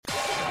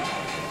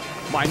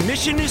My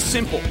mission is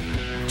simple,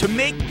 to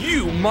make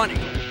you money.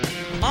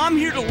 I'm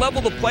here to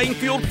level the playing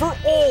field for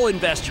all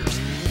investors.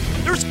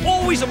 There's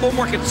always a bull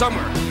market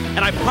somewhere,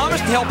 and I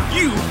promise to help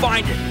you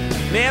find it.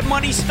 Mad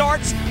Money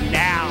starts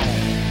now.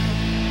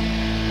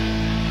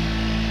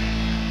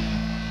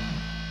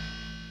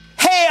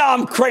 Hey,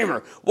 I'm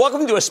Cramer.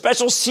 Welcome to a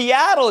special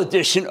Seattle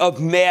edition of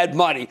Mad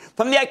Money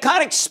from the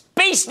iconic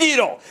Space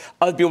Needle.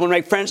 Other people want to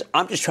make friends.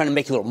 I'm just trying to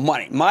make a little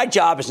money. My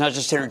job is not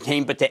just to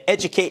entertain, but to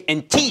educate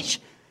and teach.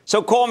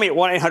 So call me at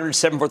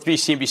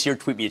 1-800-743-CNBC or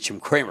tweet me at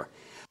Jim Cramer.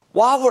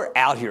 While we're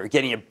out here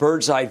getting a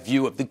bird's-eye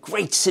view of the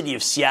great city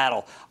of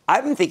Seattle,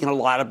 I've been thinking a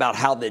lot about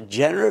how the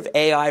generative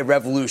AI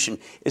revolution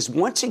is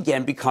once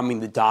again becoming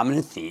the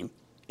dominant theme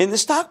in the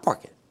stock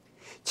market.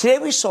 Today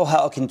we saw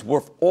how it can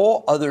dwarf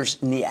all others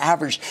in the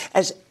average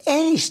as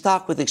any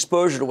stock with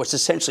exposure to what's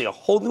essentially a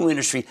whole new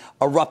industry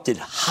erupted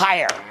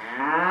higher.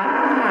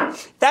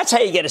 That's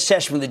how you get a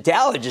session when the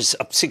Dow is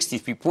up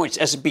 63 points,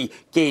 S&P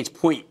gains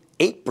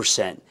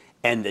 0.8%,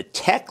 and the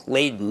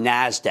tech-laden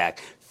NASDAQ,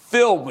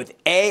 filled with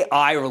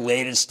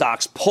AI-related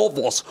stocks, pole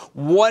vaults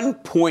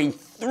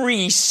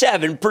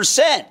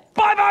 1.37%.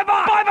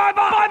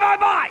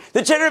 Buy.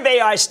 The generative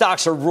AI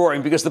stocks are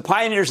roaring because the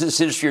pioneers in this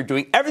industry are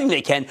doing everything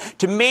they can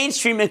to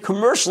mainstream and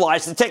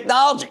commercialize the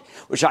technology,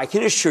 which I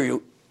can assure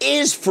you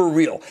is for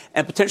real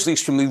and potentially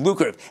extremely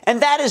lucrative.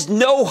 And that is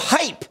no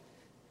hype.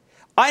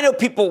 I know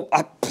people,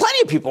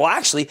 plenty of people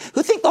actually,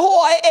 who think the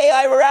whole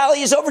AI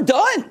rally is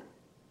overdone.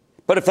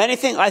 But if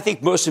anything, I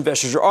think most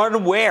investors are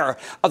unaware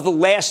of the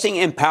lasting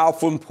and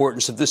powerful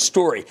importance of this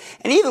story.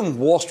 And even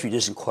Wall Street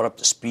isn't caught up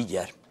to speed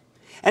yet.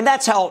 And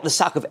that's how the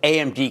stock of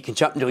AMD can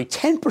jump nearly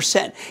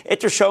 10%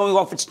 after showing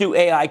off its new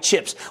AI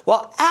chips,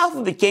 while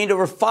Alphabet gained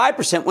over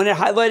 5% when it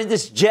highlighted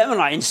this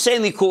Gemini,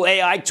 insanely cool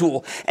AI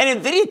tool.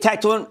 And NVIDIA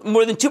tacked on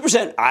more than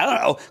 2%, I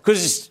don't know,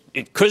 because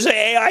of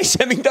AI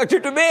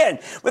semiconductor demand,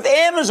 with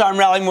Amazon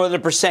rallying more than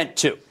 1%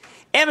 too.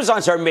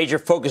 Amazon's our major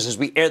focus as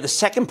we air the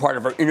second part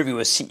of our interview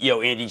with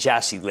CEO Andy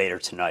Jassy later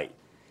tonight.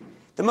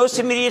 The most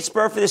immediate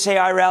spur for this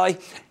AI rally?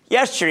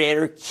 Yesterday, at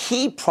her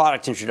key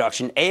product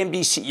introduction, AMD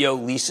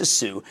CEO Lisa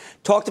Su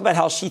talked about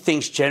how she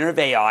thinks generative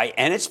AI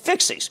and its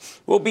fixings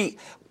will be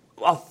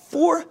a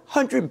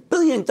 $400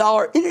 billion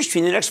industry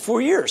in the next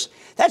 4 years.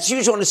 That's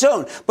huge on its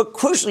own. But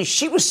crucially,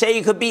 she was saying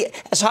it could be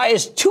as high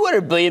as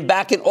 $200 billion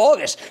back in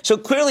August. So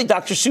clearly,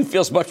 Dr. Su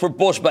feels much more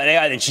bullish about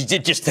AI than she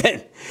did just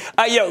then.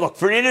 Look,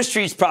 for an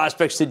industry's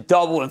prospects to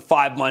double in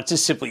 5 months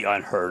is simply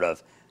unheard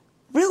of.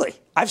 Really,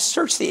 I've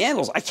searched the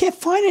annals. I can't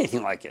find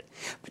anything like it.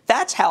 But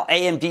that's how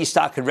AMD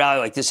stock could rally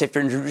like this after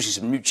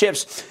introducing some new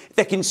chips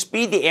that can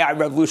speed the AI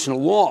revolution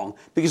along,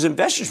 because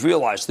investors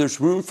realize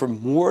there's room for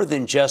more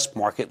than just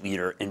market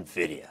leader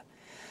NVIDIA.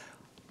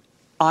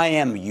 I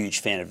am a huge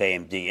fan of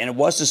AMD, and it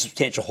was a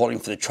substantial holding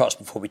for the trust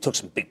before we took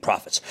some big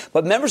profits.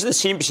 But members of the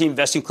CNBC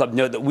Investing Club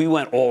know that we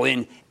went all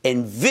in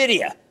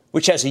NVIDIA,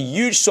 which has a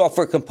huge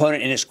software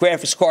component in its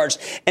graphics cards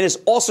and is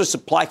also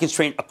supply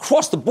constrained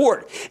across the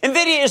board.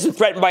 NVIDIA isn't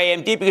threatened by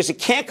AMD because it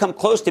can't come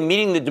close to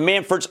meeting the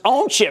demand for its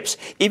own chips,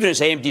 even as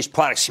AMD's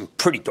products seem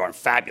pretty darn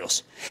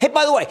fabulous. Hey,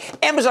 by the way,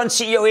 Amazon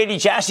CEO Andy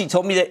Jassy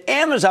told me that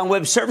Amazon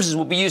Web Services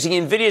will be using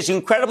NVIDIA's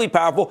incredibly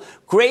powerful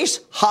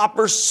Grace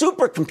Hopper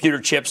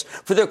supercomputer chips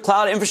for their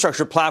cloud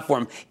infrastructure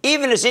platform,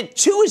 even as it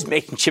too is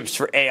making chips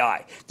for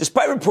AI.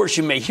 Despite reports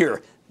you may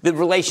hear, the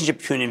relationship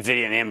between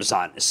NVIDIA and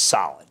Amazon is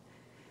solid.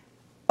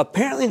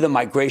 Apparently, the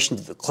migration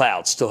to the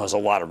cloud still has a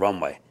lot of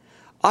runway.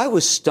 I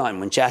was stunned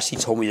when Jassy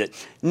told me that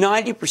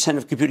 90%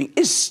 of computing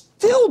is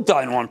still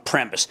done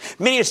on-premise,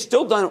 meaning it's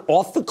still done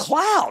off the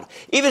cloud,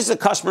 even as the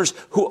customers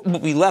who will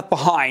be left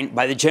behind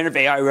by the generative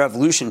AI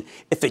revolution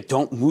if they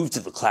don't move to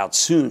the cloud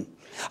soon.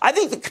 I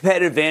think the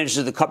competitive advantage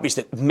of the companies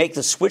that make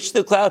the switch to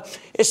the cloud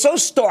is so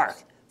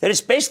stark that it's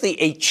basically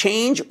a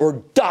change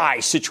or die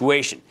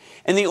situation.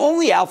 And the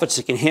only outfits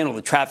that can handle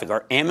the traffic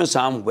are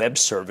Amazon Web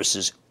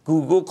Services,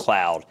 Google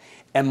Cloud,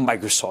 and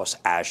Microsoft's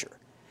Azure.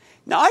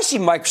 Now, I see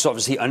Microsoft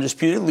as the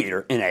undisputed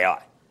leader in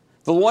AI.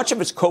 The launch of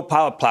its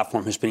Copilot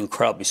platform has been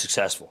incredibly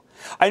successful.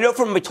 I know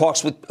from my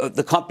talks with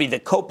the company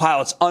that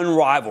Copilot's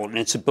unrivaled in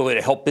its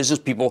ability to help business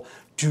people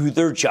do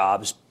their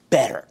jobs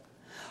better.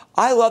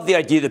 I love the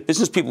idea that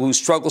business people who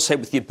struggle, say,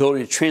 with the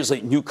ability to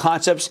translate new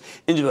concepts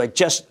into a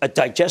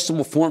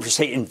digestible form for,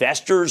 say,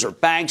 investors or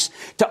banks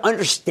to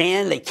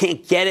understand they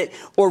can't get it,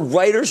 or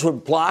writers who are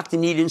blocked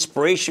and need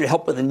inspiration to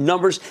help with the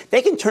numbers,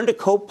 they can turn to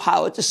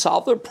Copilot to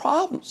solve their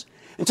problems.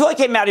 Until I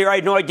came out here, I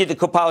had no idea that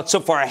Copilot's so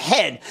far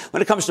ahead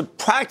when it comes to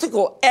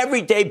practical,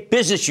 everyday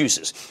business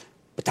uses.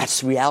 But that's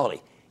the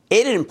reality.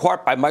 Aided in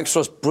part by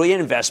Microsoft's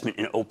brilliant investment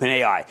in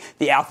OpenAI,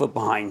 the alpha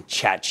behind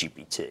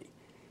ChatGPT.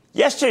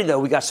 Yesterday, though,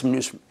 we got some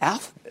news from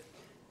Alphabet,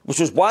 which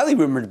was widely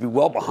rumored to be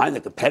well behind the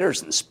competitors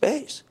in the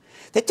space.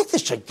 They took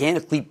this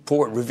gigantic leap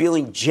forward,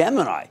 revealing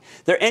Gemini,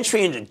 their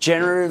entry into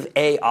generative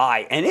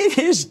AI, and it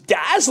is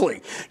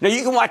dazzling. Now,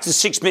 you can watch the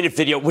 6-minute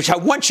video, which I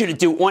want you to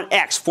do on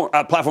X,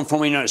 platform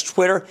formerly known as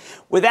Twitter,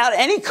 without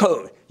any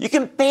code. You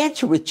can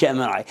banter with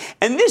Gemini,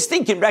 and this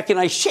thing can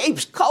recognize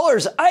shapes,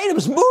 colors,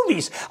 items,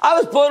 movies. I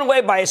was blown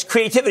away by its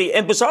creativity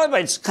and bizarrely by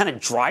its kind of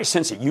dry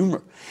sense of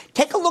humor.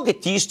 Take a look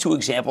at these two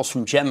examples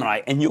from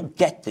Gemini, and you'll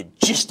get the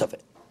gist of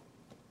it.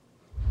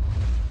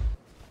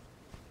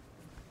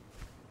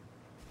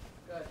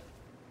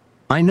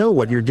 I know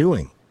what you're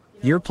doing.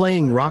 You're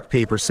playing rock,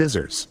 paper,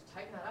 scissors.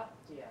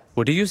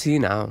 What do you see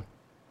now?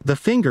 The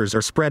fingers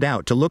are spread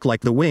out to look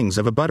like the wings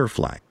of a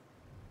butterfly.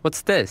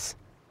 What's this?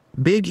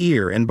 Big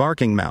ear and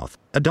barking mouth,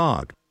 a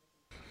dog.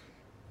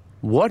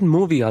 What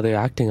movie are they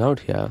acting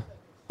out here?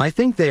 I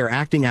think they are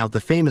acting out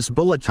the famous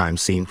bullet time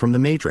scene from The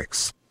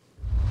Matrix.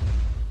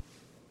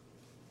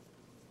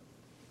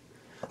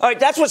 All right,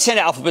 that's what sent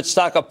Alphabet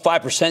stock up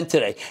 5%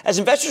 today, as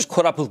investors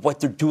caught up with what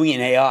they're doing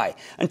in AI.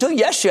 Until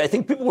yesterday, I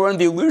think people were under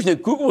the illusion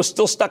that Google was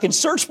still stuck in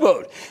search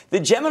mode. The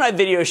Gemini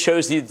video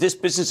shows that this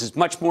business is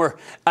much more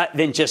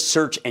than just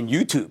search and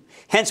YouTube,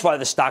 hence why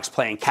the stock's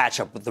playing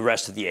catch-up with the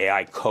rest of the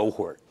AI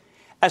cohort.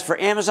 As for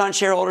Amazon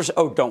shareholders,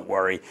 oh, don't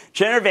worry.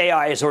 Generative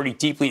AI is already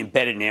deeply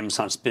embedded in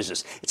Amazon's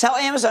business. It's how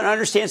Amazon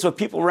understands what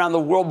people around the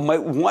world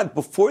might want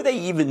before they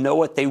even know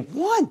what they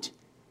want.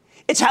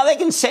 It's how they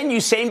can send you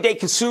same-day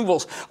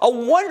consumables, a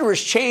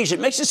wondrous change that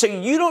makes it so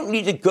you don't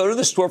need to go to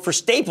the store for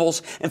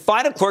staples and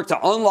find a clerk to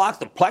unlock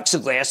the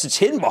plexiglass that's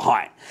hidden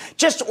behind.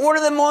 Just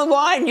order them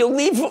online. You'll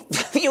go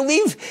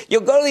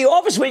to the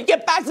office. When you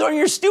get back there on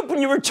your stoop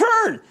when you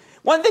return.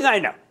 One thing I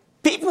know,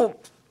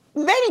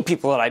 many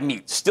people that I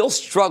meet still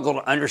struggle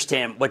to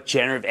understand what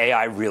generative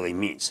AI really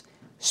means,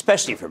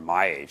 especially for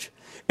my age.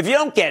 If you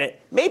don't get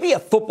it, maybe a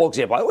football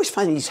example. I always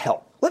find these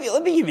help.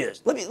 Let me give you this.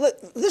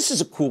 This is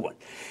a cool one.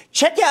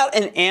 Check out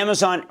an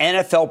Amazon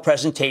NFL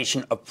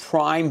presentation of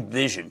Prime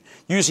Vision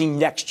using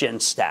next-gen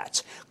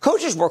stats.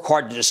 Coaches work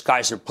hard to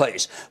disguise their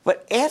plays,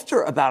 but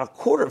after about a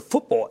quarter of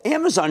football,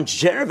 Amazon's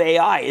generative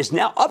AI is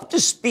now up to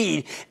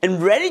speed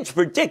and ready to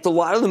predict a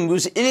lot of the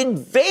moves in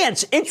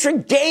advance,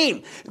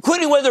 intra-game,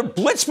 including whether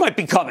blitz might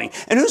be coming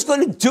and who's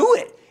going to do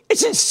it.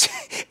 It's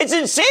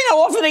insane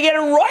how often they get it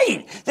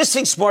right. This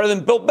thing's smarter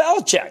than Bill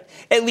Belichick,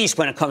 at least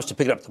when it comes to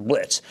picking up the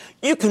blitz.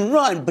 You can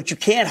run, but you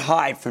can't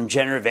hide from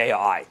generative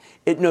AI.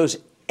 It knows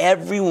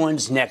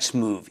everyone's next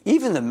move,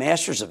 even the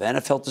masters of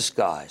NFL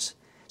disguise.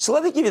 So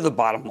let me give you the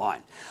bottom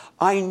line.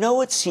 I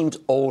know it seems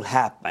old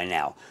hat by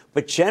now,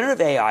 but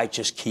generative AI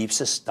just keeps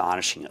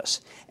astonishing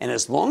us. And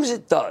as long as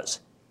it does,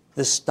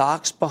 the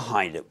stocks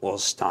behind it will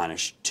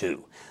astonish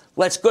too.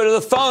 Let's go to the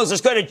phones.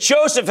 Let's go to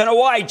Joseph in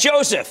Hawaii.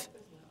 Joseph.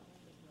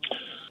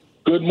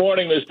 Good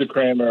morning, Mr.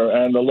 Cramer,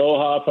 and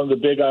aloha from the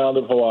big island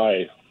of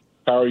Hawaii.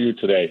 How are you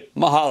today?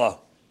 Mahalo.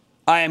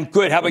 I am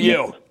good. How about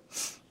you?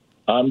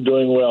 I'm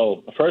doing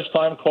well.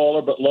 First-time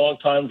caller, but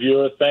long-time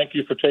viewer. Thank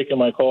you for taking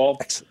my call.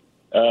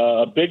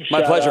 A big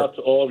shout-out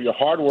to all of your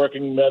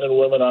hardworking men and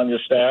women on your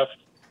staff,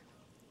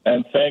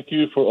 and thank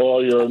you for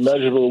all your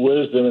immeasurable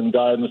wisdom and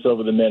guidance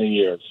over the many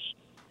years.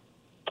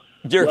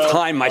 You're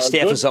kind. My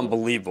staff is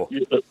unbelievable.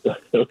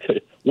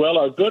 Okay. Well,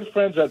 our good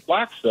friends at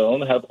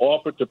Blackstone have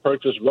offered to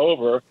purchase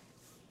Rover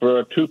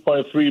for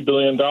 $2.3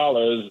 billion,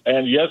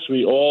 and yes,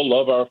 we all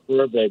love our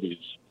fur babies.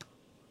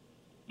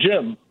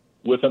 Jim,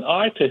 with an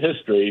eye to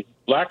history,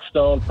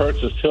 Blackstone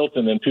purchased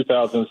Hilton in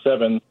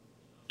 2007,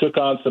 took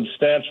on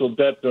substantial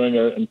debt during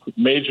a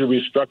major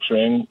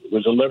restructuring. It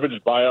was a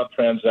leveraged buyout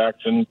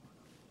transaction,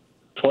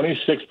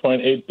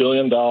 $26.8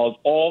 billion,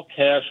 all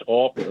cash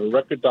offer, a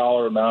record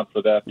dollar amount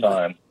for that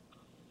time.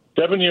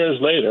 7 years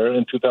later,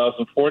 in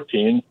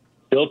 2014,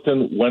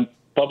 Hilton went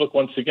public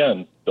once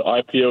again. The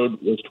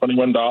IPO was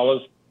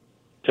 $21.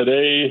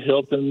 Today,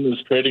 Hilton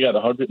is trading at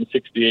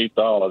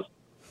 $168.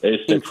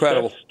 A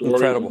success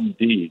story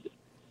indeed.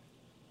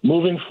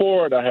 Moving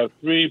forward, I have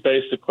three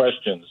basic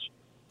questions.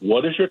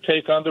 What is your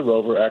take on the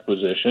Rover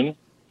acquisition?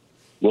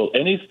 Will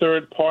any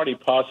third party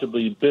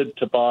possibly bid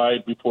to buy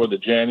before the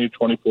January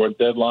 24th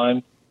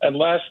deadline? And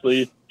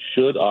lastly,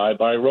 should I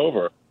buy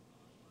Rover?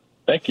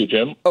 Thank you,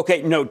 Jim.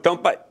 Okay, no,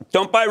 don't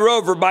buy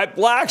Rover, buy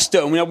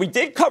Blackstone. You know, we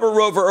did cover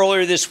Rover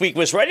earlier this week. It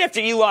was right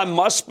after Elon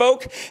Musk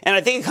spoke, and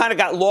I think it kind of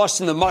got lost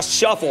in the Musk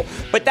shuffle.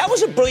 But that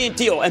was a brilliant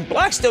deal, and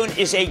Blackstone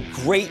is a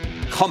great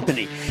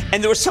company.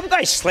 And there was some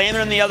guy slamming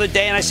them the other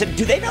day, and I said,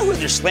 do they know who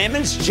they're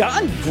slamming? It's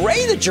John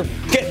Gray that you're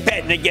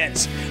betting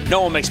against.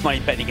 No one makes money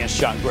betting against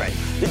John Gray.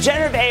 The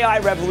generative AI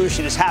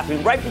revolution is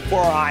happening right before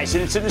our eyes,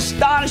 and it's an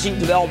astonishing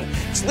development.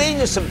 It's leading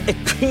to some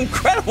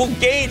incredible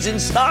gains in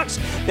stocks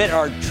that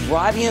are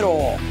driving it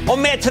all. Oh,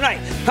 man,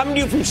 tonight, coming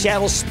to you from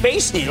Seattle's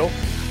Space Needle,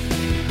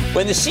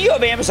 when the CEO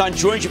of Amazon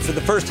joins you for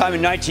the first time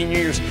in 19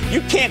 years,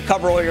 you can't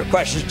cover all your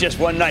questions just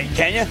one night,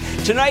 can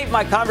you? Tonight,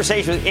 my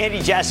conversation with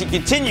Andy Jassy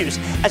continues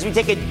as we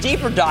take a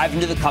deeper dive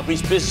into the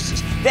company's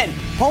businesses. Then,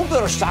 home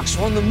builder stocks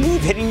are on the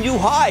move, hitting new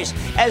highs,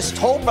 as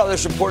Toll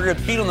Brothers reported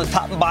a beat on the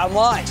top and bottom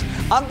lines.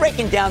 I'm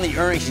breaking down the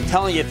earnings and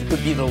telling you if it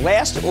could be the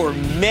last or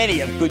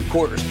many of good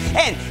quarters.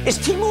 And is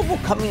T-Mobile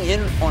coming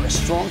in on a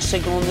strong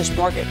signal in this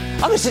market?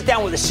 I'm going to sit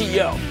down with the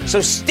CEO.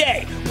 So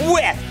stay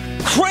with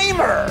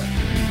Cramer.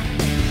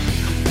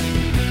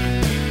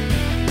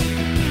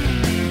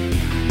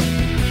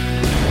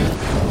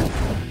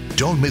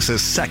 Don't miss a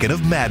second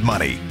of Mad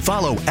Money.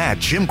 Follow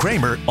 @Jim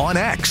Cramer on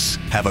X.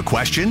 Have a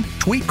question?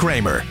 Tweet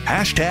Cramer.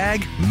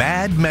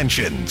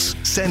 #MadMentions.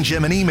 Send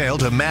Jim an email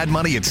to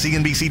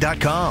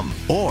madmoney@cnbc.com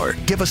or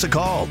give us a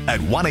call at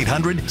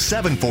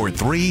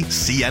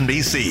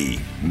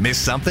 1-800-743-CNBC. Miss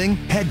something?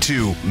 Head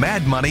to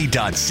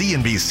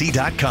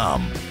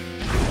madmoney.cnbc.com.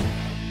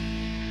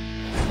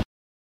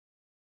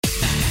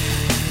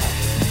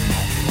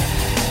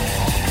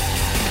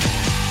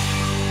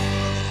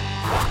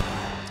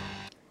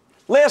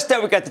 Last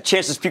night, we got the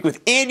chance to speak with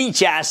Andy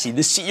Jassy,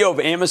 the CEO of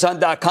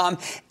Amazon.com,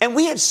 and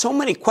we had so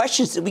many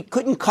questions that we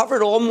couldn't cover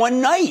it all in one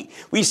night.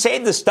 We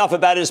saved the stuff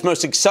about his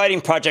most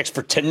exciting projects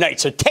for tonight,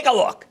 so take a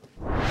look.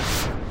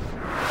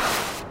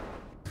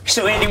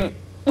 So, Andy,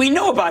 we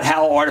know about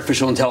how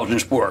artificial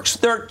intelligence works.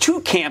 There are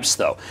two camps,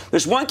 though.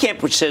 There's one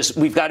camp which says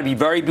we've got to be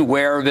very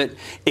beware of it.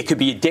 It could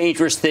be a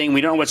dangerous thing.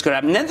 We don't know what's going to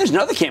happen. And then there's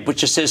another camp which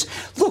just says,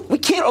 look, we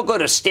can't all go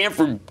to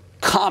Stanford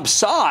Comp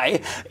Sci.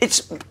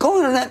 It's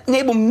going to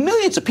enable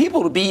millions of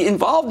people to be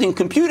involved in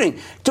computing.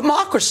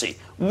 Democracy.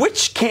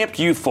 Which camp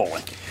do you fall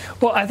in?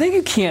 Well, I think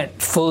you can't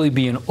fully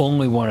be in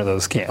only one of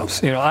those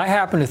camps. You know, I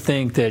happen to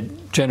think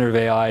that generative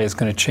AI is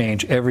going to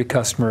change every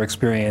customer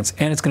experience,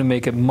 and it's going to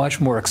make it much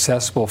more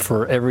accessible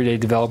for everyday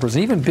developers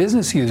and even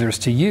business users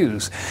to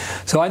use.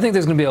 So I think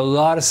there's going to be a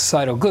lot of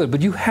societal good,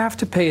 but you have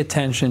to pay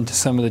attention to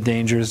some of the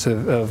dangers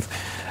of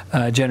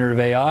generative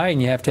AI,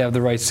 and you have to have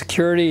the right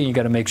security, and you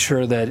got to make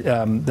sure that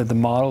that the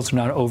models are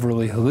not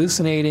overly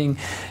hallucinating,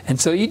 and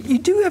so you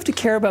do have to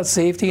care about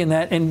safety and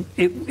that. And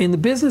in the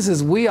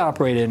businesses we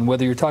operate in,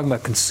 whether you're talking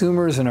about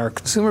consumers in our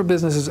consumer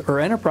businesses or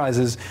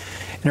enterprises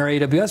in our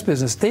AWS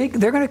business, they're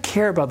going to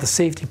care about the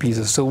safety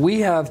pieces. So we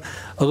have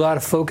a lot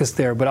of focus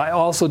there, but I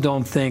also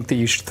don't think that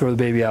you should throw the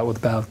baby out with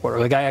the bathwater.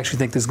 Like, I actually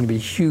think this is going to be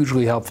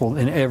hugely helpful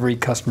in every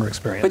customer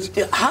experience.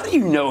 But how do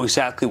you know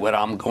exactly what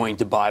I'm going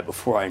to buy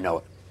before I know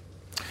it?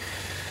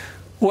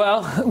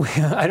 Well,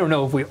 I don't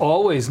know if we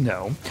always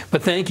know,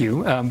 but thank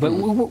you. But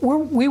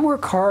we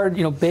work hard,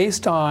 you know,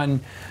 based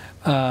on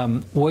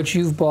what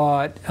you've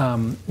bought,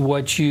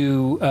 what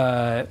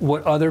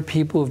other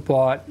people have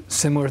bought,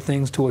 similar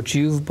things to what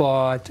you've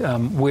bought,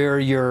 where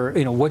you're,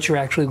 you know, what you're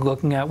actually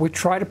looking at. We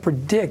try to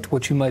predict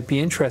what you might be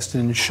interested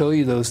in and show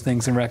you those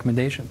things and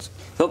recommendations.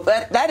 So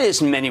that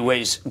is in many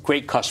ways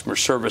great customer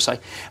service.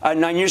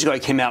 9 years ago, I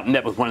came out and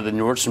met with one of the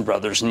Nordstrom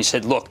brothers, and he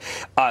said, look,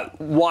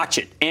 watch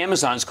it.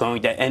 Amazon's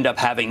going to end up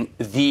having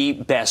the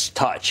best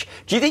touch.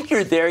 Do you think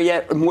you're there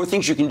yet? More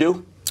things you can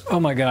do? Oh,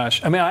 my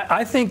gosh. I mean,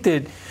 I think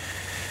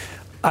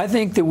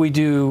that we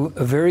do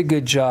a very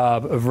good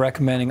job of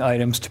recommending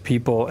items to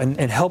people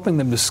and helping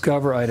them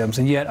discover items.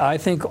 And yet I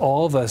think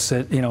all of us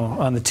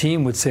on the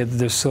team would say that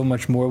there's so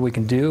much more we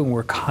can do, and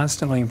we're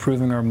constantly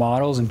improving our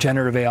models, and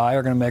generative AI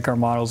are going to make our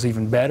models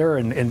even better,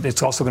 and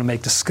it's also going to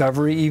make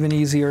discovery even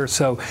easier.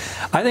 So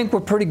I think we're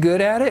pretty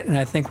good at it, and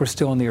I think we're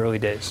still in the early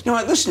days. You know,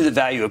 I listen to the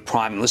value of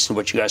Prime and listen to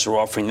what you guys are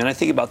offering, then I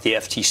think about the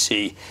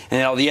FTC,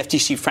 and how the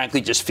FTC frankly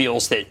just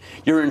feels that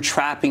you're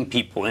entrapping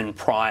people in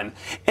Prime.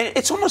 And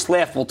it's almost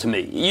laughable to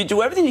me. You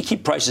do everything to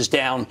keep prices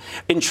down.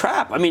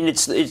 Entrap, I mean,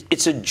 it's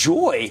a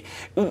joy.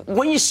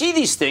 When you see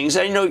these things,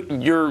 I know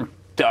I'm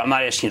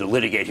not asking you to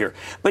litigate here,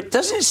 but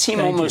doesn't it seem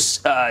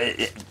almost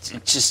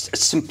just a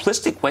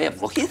simplistic way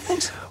of looking at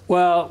things?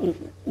 Well,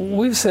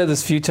 we've said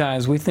this a few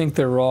times. We think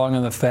they're wrong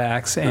on the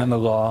facts and the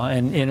law,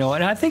 and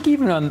and I think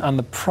even on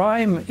the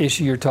Prime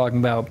issue you're talking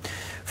about,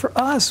 for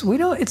us,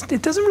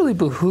 it doesn't really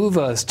behoove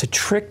us to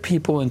trick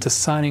people into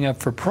signing up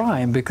for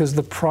Prime, because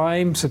the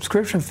Prime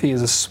subscription fee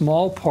is a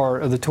small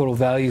part of the total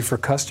value for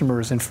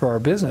customers and for our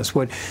business.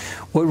 What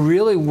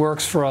really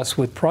works for us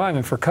with Prime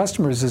and for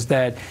customers is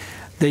that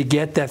they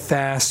get that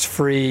fast,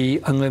 free,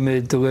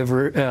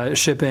 unlimited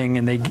shipping,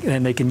 and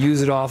they can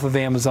use it off of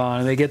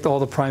Amazon, and they get all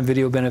the Prime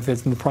Video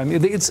benefits and the Prime.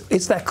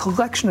 It's that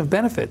collection of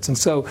benefits. And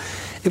so,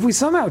 if we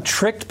somehow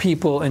tricked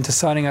people into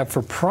signing up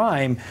for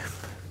Prime,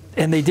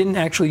 and they didn't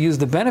actually use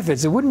the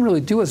benefits, it wouldn't really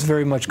do us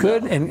very much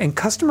good. No. And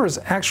customers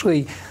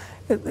actually,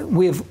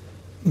 we have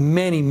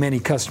many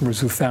customers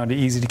who found it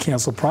easy to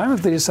cancel Prime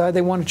if they decide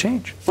they want to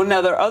change. Well, now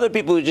there are other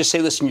people who just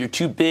say, listen, you're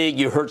too big,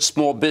 you hurt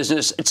small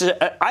business.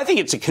 I think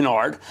it's a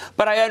canard,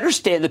 but I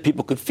understand that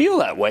people could feel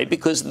that way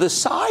because of the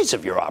size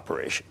of your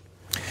operation.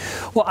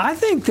 Well, I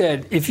think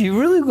that if you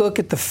really look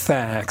at the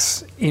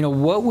facts,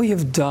 what we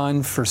have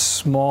done for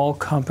small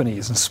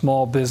companies and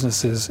small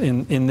businesses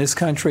in this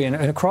country and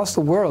across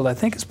the world, I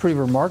think is pretty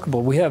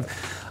remarkable. We have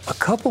a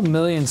couple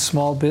million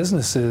small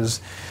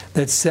businesses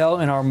that sell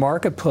in our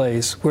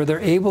marketplace where they're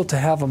able to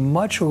have a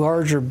much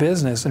larger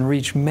business and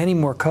reach many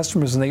more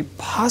customers than they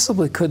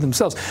possibly could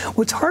themselves.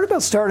 What's hard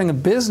about starting a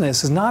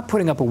business is not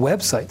putting up a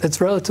website. That's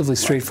relatively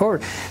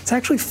straightforward. It's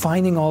actually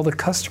finding all the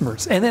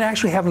customers and then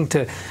actually having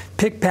to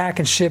pick, pack,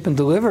 and ship and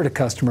deliver to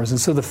customers. And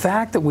so the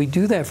fact that we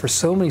do that for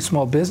so many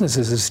small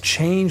businesses has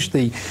changed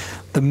the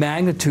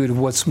magnitude of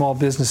what small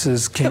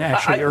businesses can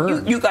actually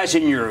earn. You guys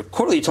in your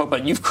quarterly talk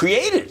about you've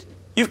created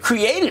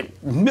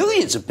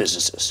millions of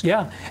businesses.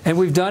 Yeah, and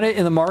we've done it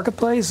in the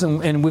marketplace,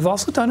 and we've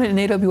also done it in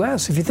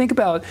AWS. If you think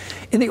about,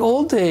 in the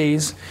old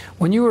days,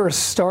 when you were a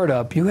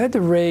startup, you had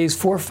to raise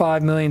 $4 or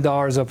 $5 million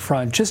up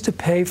front just to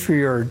pay for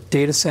your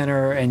data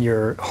center and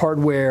your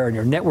hardware and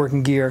your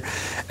networking gear,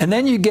 and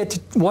then you get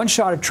one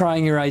shot at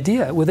trying your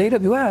idea. With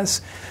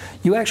AWS,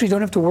 you actually don't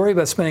have to worry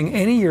about spending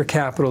any of your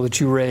capital that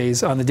you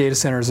raise on the data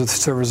centers or the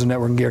servers or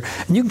networking gear.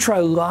 And you can try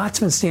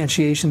lots of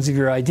instantiations of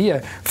your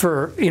idea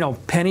for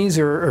pennies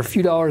or a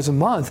few dollars a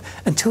month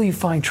until you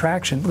find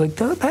traction. Like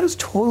that has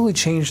totally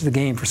changed the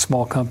game for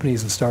small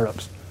companies and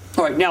startups.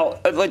 All right, now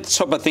let's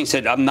talk about things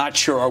that I'm not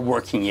sure are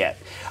working yet.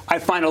 I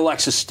find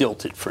Alexa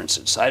stilted, for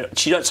instance.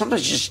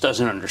 Sometimes she just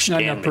doesn't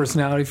understand. Not enough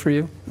personality for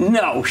you?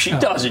 No, she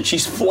doesn't.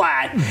 She's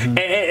flat. Mm-hmm.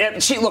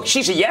 And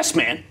she's a yes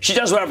man. She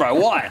does whatever I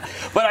want.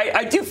 But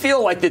I do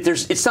feel like that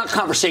it's not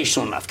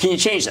conversational enough. Can you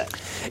change that?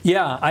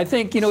 Yeah, I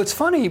think it's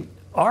funny.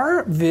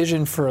 Our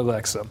vision for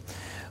Alexa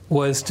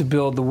was to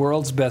build the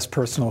world's best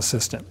personal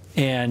assistant.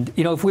 And,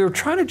 if we were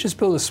trying to just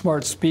build a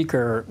smart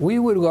speaker, we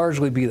would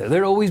largely be there.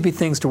 There'd always be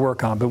things to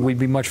work on, but we'd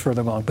be much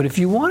further along. But if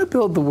you want to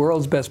build the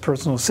world's best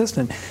personal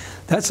assistant,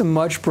 that's a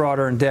much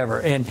broader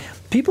endeavor. And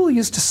people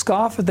used to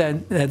scoff at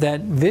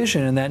that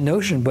vision and that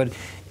notion, but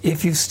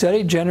if you've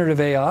studied generative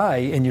AI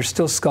and you're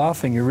still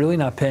scoffing, you're really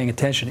not paying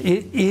attention.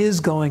 It is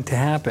going to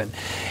happen.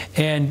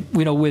 And,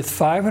 with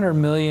 500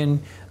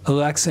 million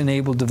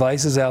Alexa-enabled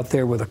devices out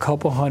there with a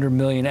couple 100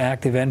 million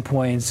active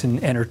endpoints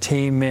and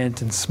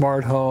entertainment and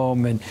smart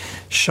home and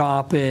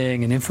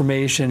shopping and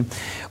information,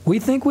 we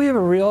think we have a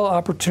real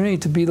opportunity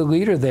to be the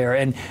leader there.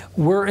 And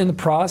we're in the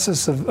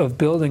process of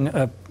building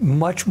a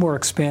much more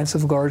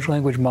expansive large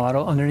language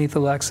model underneath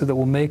Alexa that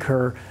will make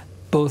her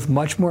both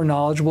much more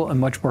knowledgeable and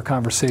much more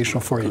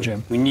conversational for you,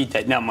 Jim. We need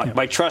that. Now,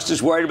 my trust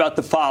is worried about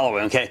the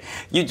following, okay?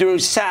 You're doing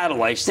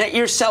satellites.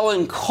 You're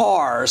selling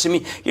cars. I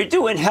mean, you're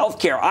doing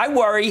healthcare. I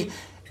worry,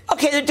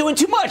 okay, they're doing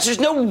too much.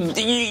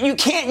 You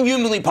can't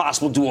humanly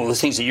possible do all the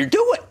things that you're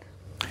doing.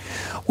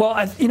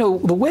 Well,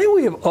 the way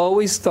we have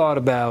always thought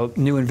about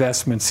new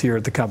investments here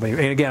at the company, and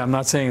again, I'm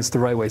not saying it's the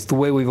right way, it's the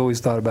way we've always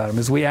thought about them,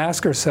 is we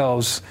ask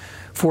ourselves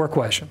 4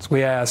 questions.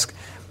 We ask,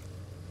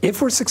 if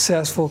we're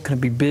successful, can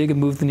it be big and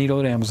move the needle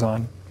at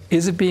Amazon?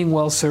 Is it being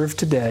well served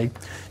today?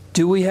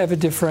 Do we have a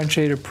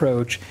differentiated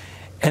approach?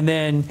 And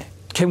then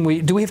do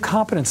we have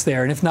competence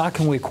there? And if not,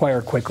 can we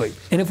acquire quickly?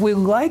 And if we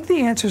like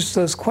the answers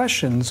to those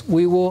questions,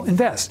 we will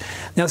invest.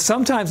 Now,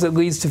 sometimes that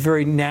leads to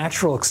very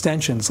natural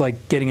extensions,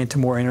 like getting into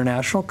more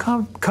international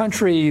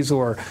countries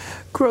or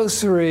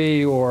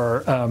grocery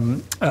or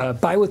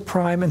buy with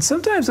Prime. And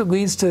sometimes it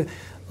leads to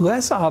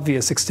less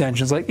obvious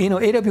extensions, like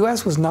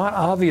AWS was not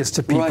obvious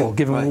to people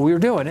given what we were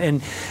doing,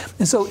 and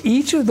so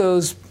each of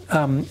those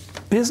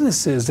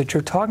businesses that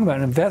you're talking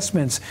about,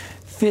 investments,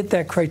 fit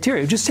that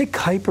criteria. Just take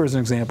Cramer as an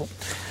example.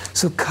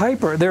 So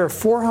Cramer, there are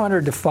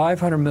 400 to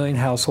 500 million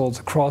households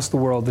across the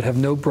world that have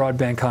no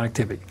broadband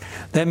connectivity.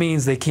 That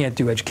means they can't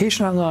do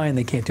education online,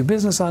 they can't do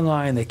business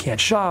online, they can't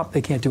shop,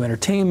 they can't do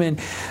entertainment.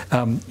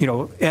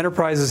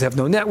 Enterprises have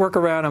no network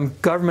around them,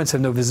 governments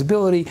have no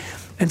visibility,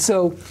 and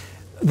so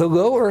the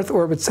low Earth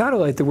orbit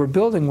satellite that we're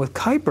building with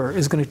Cramer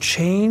is going to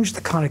change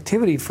the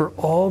connectivity for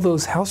all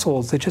those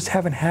households that just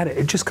haven't had it.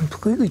 It just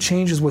completely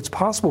changes what's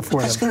possible for them.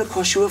 That's going to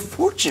cost you a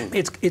fortune.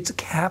 It's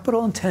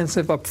capital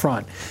intensive up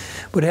front,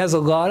 but it has a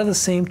lot of the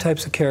same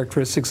types of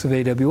characteristics of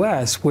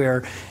AWS,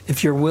 where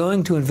if you're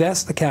willing to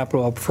invest the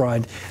capital up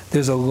front,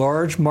 there's a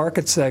large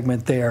market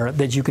segment there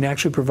that you can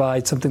actually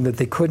provide something that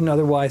they couldn't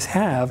otherwise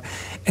have.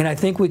 And I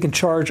think we can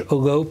charge a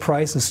low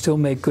price and still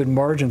make good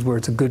margins where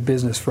it's a good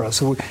business for us.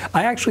 So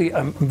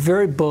I'm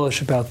very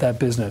bullish about that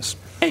business.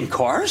 And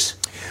cars?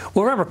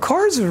 Well, remember,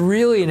 cars are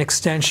really an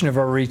extension of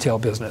our retail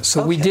business.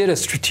 So we did a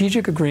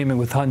strategic agreement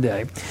with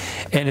Hyundai,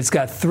 and it's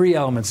got 3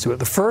 elements to it.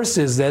 The first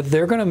is that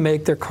they're going to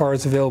make their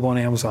cars available on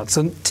Amazon.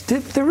 So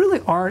there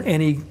really aren't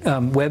any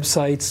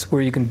websites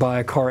where you can buy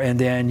a car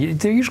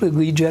end-to-end. They're usually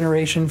lead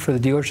generation for the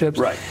dealerships.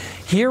 Right.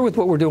 Here, with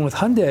what we're doing with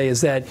Hyundai,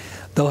 is that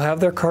they'll have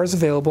their cars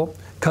available.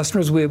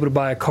 Customers will be able to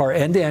buy a car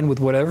end-to-end with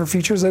whatever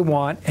features they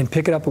want and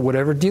pick it up at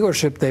whatever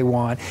dealership they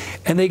want.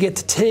 And they get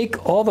to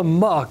take all the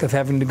muck of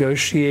having to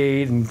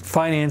negotiate and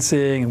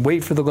financing and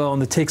wait for the loan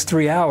that takes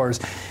 3 hours,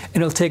 and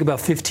it'll take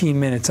about 15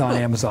 minutes on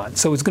Amazon.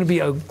 So it's going to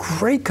be a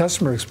great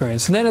customer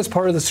experience. And then as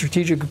part of the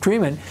strategic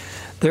agreement,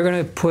 they're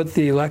going to put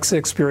the Alexa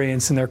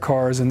experience in their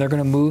cars, and they're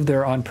going to move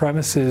their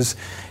on-premises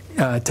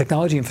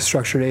technology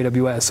infrastructure at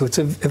AWS. So it's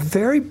a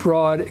very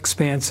broad,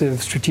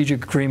 expansive,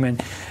 strategic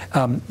agreement.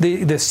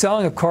 The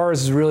selling of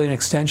cars is really an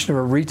extension of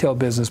our retail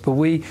business, but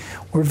we're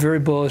very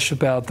bullish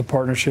about the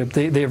partnership.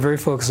 They are very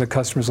focused on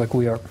customers like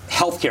we are.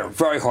 Healthcare,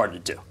 very hard to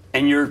do.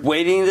 And you're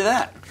wading into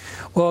that.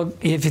 Well,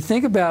 if you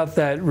think about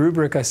that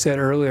rubric I said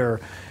earlier,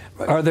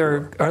 are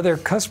there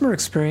customer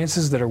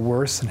experiences that are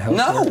worse than healthcare?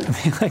 No.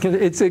 I mean, like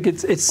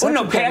it's such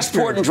a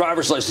passport and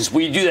driver's license.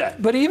 Will you do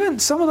that? But even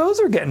some of those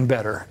are getting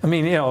better. I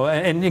mean,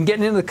 and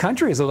getting into the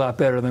country is a lot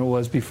better than it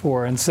was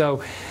before. And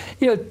so,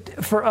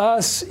 for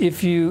us,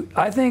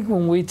 I think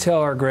when we tell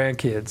our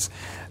grandkids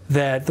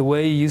that the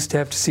way you used to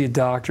have to see a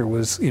doctor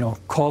was,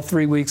 call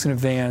 3 weeks in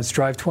advance,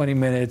 drive 20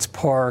 minutes,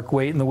 park,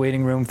 wait in the wait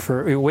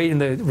in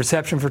the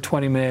reception for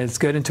 20 minutes,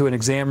 get into an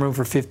exam room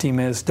for 15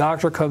 minutes,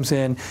 doctor comes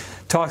in,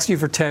 talks to you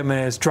for 10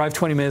 minutes, drive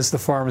 20 minutes to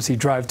the pharmacy,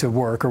 drive to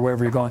work or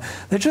wherever you're going.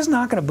 They're just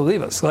not going to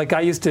believe us. Like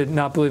I used to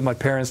not believe my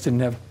parents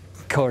didn't have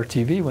color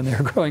TV when they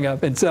were growing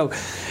up. And so,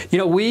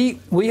 we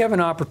have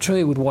an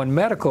opportunity with One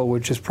Medical,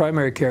 which is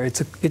primary care.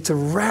 It's a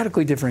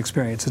radically different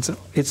experience.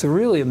 It's a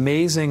really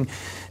amazing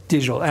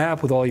digital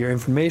app with all your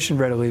information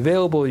readily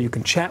available. You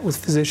can chat with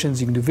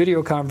physicians. You can do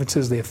video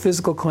conferences. They have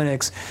physical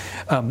clinics.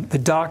 The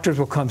doctors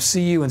will come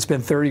see you and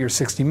spend 30 or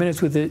 60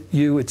 minutes with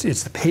you.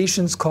 It's the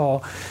patient's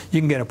call.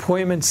 You can get an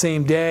appointment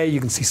same day. You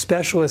can see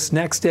specialists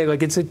next day.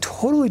 Like it's a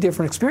totally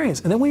different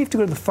experience. And then when you have to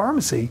go to the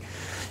pharmacy,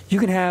 you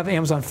can have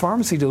Amazon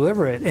Pharmacy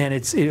deliver it, and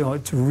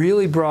it's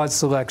really broad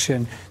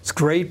selection. It's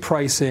great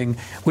pricing.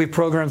 We have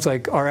programs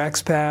like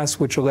RX Pass,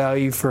 which allow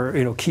you for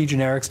key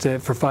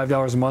generics for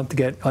 $5 a month to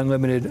get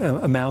unlimited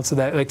amounts of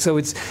that.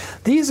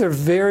 These are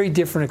very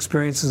different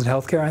experiences in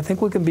healthcare. I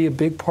think we can be a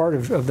big part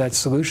of that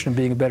solution and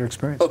being a better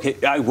experience. Okay,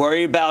 I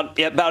worry about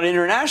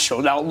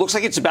international. Now it looks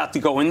like it's about to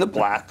go in the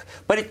black,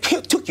 but it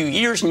took you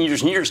years and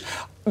years and years.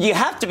 You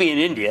have to be in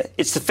India.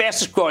 It's the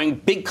fastest growing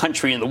big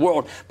country in the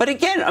world. But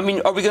again, are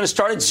we going to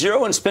start at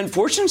zero and spend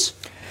fortunes?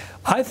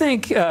 I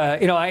think,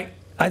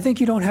 I think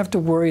you don't have to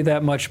worry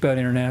that much about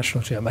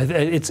international, Jim.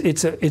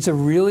 It's a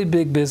really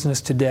big business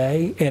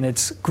today, and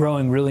it's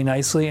growing really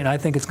nicely, and I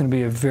think it's going to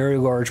be a very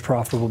large,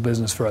 profitable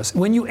business for us.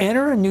 When you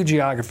enter a new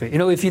geography,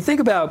 if you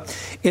think about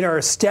in our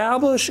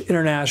established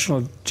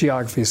international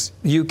geographies,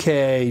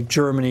 UK,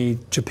 Germany,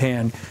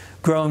 Japan,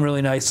 growing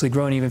really nicely,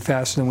 growing even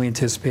faster than we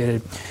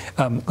anticipated,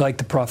 like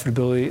the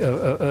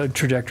profitability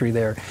trajectory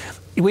there.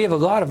 We have a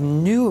lot of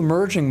new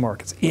emerging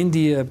markets,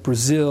 India,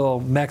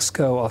 Brazil,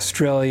 Mexico,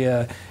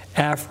 Australia,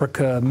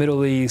 Africa,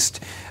 Middle East,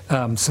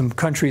 some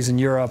countries in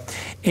Europe.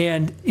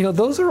 And,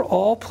 those are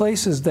all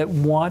places that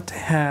want to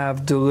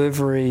have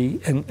delivery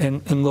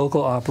and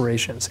local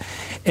operations.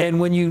 And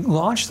when you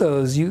launch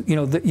those, you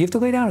have to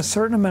lay down a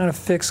certain amount of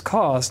fixed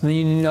costs, and then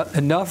you need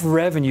enough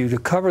revenue to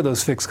cover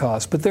those fixed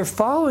costs. But they're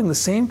following the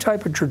same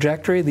type of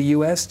trajectory the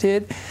U.S.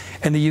 did,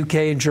 and the UK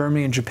and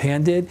Germany and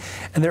Japan did.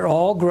 And they're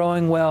all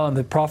growing well, and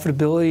the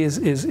profitability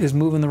is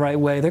moving the right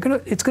way.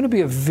 It's going to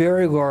be a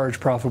very large,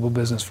 profitable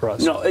business for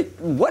us.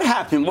 What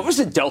happened? What was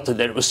the delta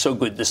that it was so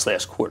good this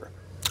last quarter?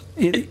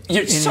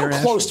 You're so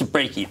close to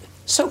break even.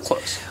 So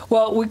close.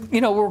 Well,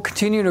 we're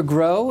continuing to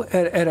grow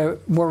at a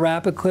more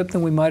rapid clip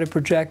than we might have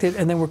projected,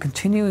 and then we're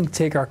continuing to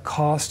take our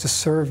cost to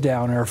serve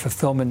down in our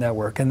fulfillment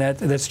network, and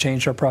that's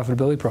changed our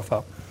profitability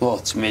profile. Well,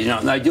 it's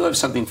amazing. Now, I do have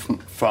something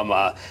from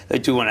I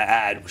do want to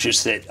add, which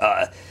is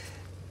that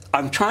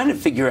I'm trying to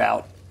figure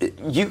out,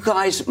 you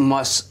guys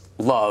must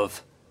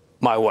love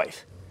my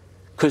wife,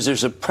 because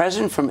there's a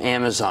present from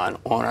Amazon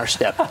on our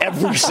step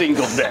every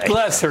single day.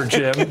 Bless her,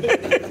 Jim.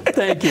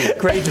 Thank you.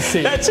 Great to see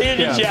you. That's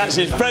Andy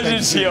Jassy, President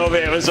and CEO of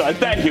Amazon.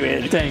 Thank you,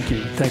 Andy. Thank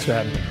you. Thanks for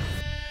having me.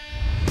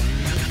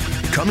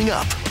 Coming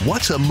up,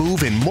 what's a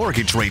move in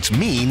mortgage rates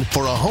mean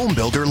for a home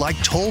builder like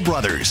Toll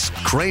Brothers?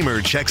 Cramer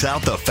checks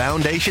out the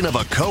foundation of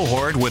a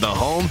cohort with a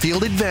home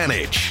field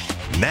advantage.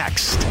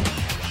 Next.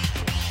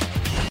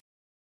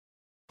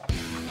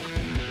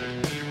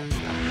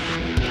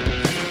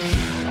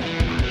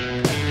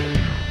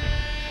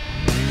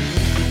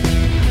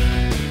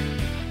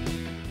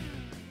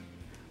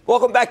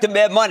 Welcome back to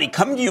Mad Money,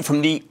 coming to you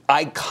from the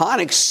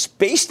iconic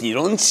Space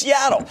Needle in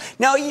Seattle.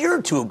 Now, a year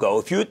or two ago,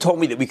 if you had told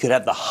me that we could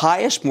have the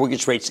highest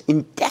mortgage rates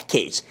in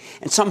decades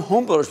and some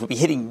homebuilders would be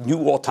hitting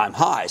new all-time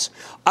highs,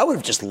 I would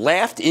have just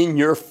laughed in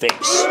your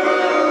face.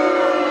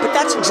 But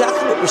that's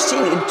exactly what we're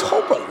seeing in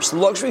Toll Brothers, the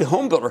luxury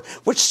home builder,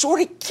 which soared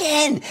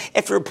again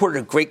after it reported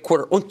a great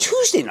quarter on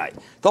Tuesday night.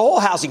 The whole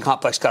housing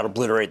complex got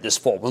obliterated this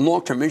fall when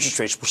long-term interest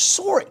rates were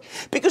soaring,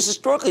 because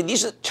historically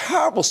these are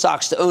terrible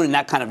stocks to own in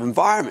that kind of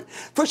environment.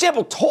 For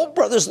example, Toll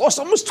Brothers lost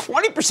almost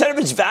 20% of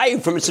its value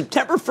from its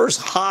September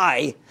 1st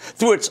high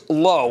through its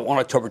low on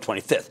October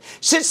 25th.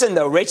 Since then,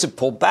 though, rates have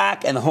pulled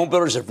back and the home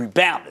builders have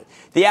rebounded.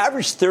 The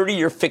average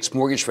 30-year fixed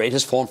mortgage rate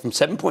has fallen from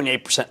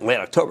 7.8% in late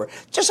October,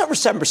 just over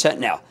 7%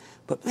 now.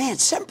 But, man,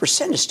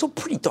 7% is still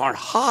pretty darn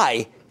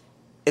high,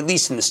 at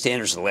least in the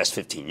standards of the last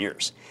 15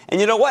 years. And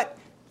you know what?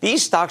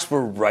 These stocks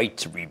were right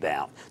to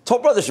rebound. Toll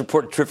Brothers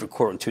reported a terrific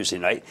quarter on Tuesday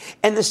night,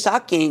 and the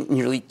stock gained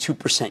nearly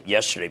 2%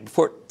 yesterday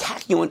before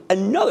tacking on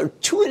another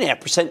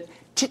 2.5%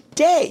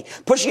 today,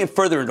 pushing it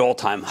further into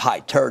all-time high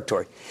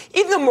territory.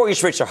 Even though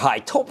mortgage rates are high,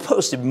 Toll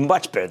posted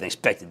much better than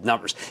expected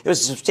numbers. It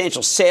was a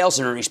substantial sales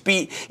and earnings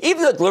beat.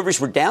 Even though deliveries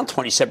were down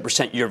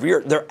 27% year over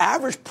year, their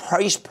average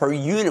price per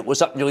unit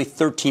was up nearly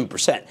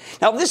 13%.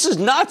 Now, this is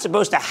not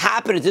supposed to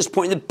happen at this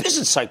point in the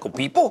business cycle,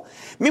 people.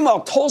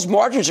 Meanwhile, Toll's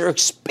margins are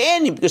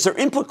expanding because their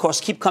input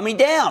costs keep coming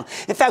down.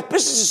 In fact,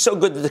 business is so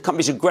good that the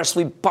company is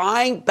aggressively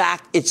buying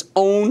back its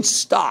own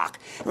stock.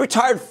 It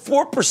retired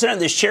 4% of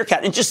the share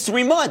count in just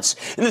 3 months.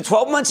 In the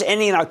 12 months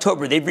ending in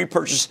October, they've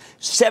repurchased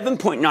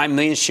 7.9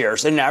 million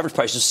shares at an average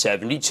price of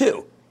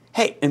 72.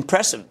 Hey,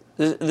 impressive.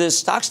 The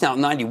stock's now at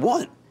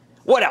 91.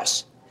 What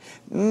else?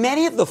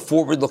 Many of the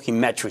forward-looking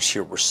metrics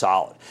here were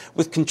solid,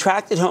 with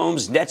contracted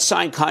homes, net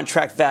signed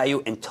contract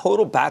value, and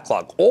total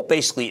backlog all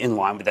basically in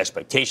line with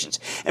expectations.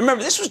 And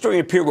remember, this was during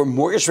a period where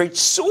mortgage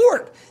rates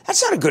soared.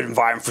 That's not a good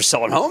environment for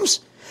selling homes.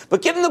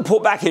 But given the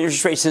pullback in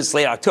interest rates since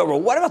late October,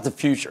 what about the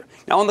future?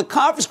 Now, on the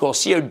conference call,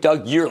 CEO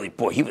Doug Yearley,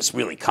 boy, he was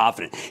really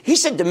confident. He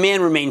said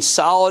demand remains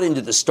solid into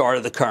the start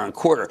of the current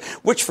quarter,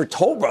 which for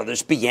Toll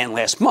Brothers began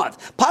last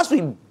month,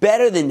 possibly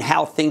better than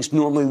how things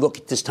normally look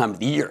at this time of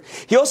the year.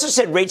 He also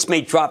said rates may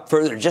drop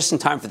further just in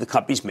time for the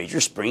company's major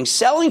spring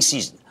selling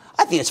season.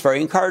 I think it's very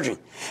encouraging.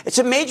 It's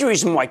a major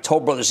reason why Toll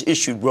Brothers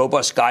issued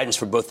robust guidance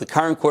for both the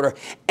current quarter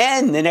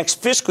and the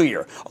next fiscal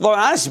year. Although,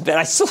 honestly, Ben,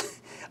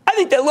 I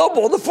think they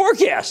lowballed the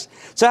forecast.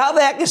 So how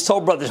the heck is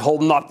Toll Brothers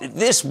holding up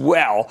this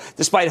well,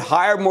 despite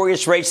higher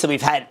mortgage rates than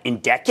we've had in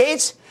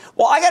decades?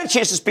 Well, I got a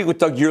chance to speak with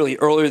Doug Yearley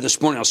earlier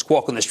this morning on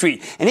Squawk on the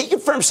Street, and he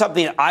confirmed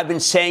something that I've been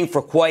saying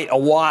for quite a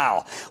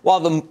while. While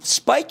the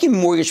spike in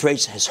mortgage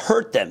rates has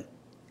hurt them,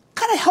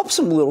 kind of helps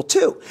them a little,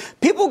 too.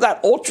 People who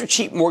got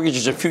ultra-cheap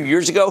mortgages a few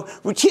years ago,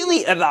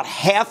 routinely at about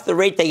half the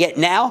rate they get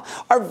now,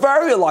 are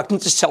very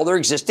reluctant to sell their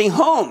existing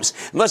homes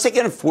unless they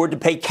can afford to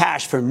pay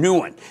cash for a new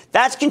one.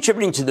 That's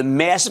contributing to the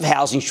massive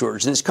housing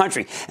shortage in this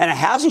country. And a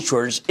housing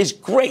shortage is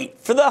great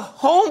for the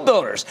home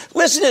builders.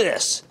 Listen to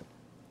this.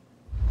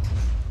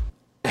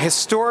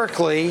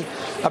 Historically,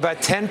 about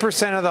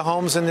 10% of the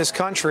homes in this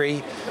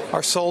country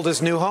are sold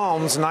as new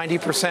homes,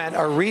 90%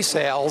 are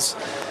resales.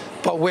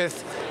 But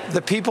with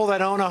the people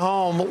that own a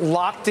home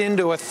locked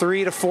into a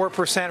 3 to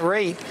 4%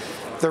 rate,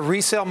 the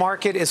resale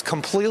market is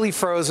completely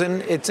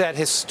frozen. It's at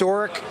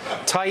historic,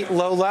 tight,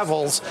 low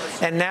levels.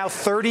 And now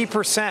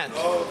 30%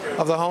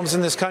 of the homes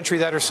in this country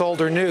that are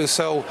sold are new.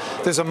 So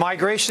there's a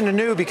migration to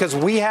new because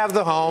we have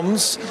the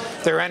homes.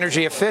 They're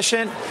energy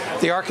efficient.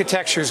 The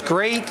architecture is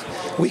great.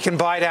 We can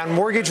buy down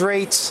mortgage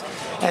rates.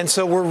 And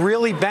so we're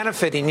really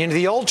benefiting. You know,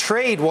 the old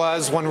trade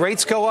was when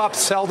rates go up,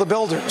 sell the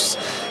builders.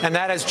 And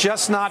that has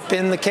just not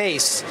been the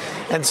case.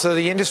 And so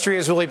the industry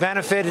has really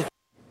benefited.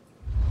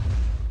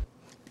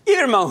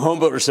 Even among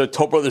homebuilders, though,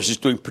 Toll Brothers is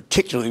doing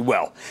particularly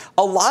well.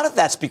 A lot of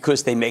that's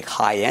because they make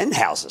high-end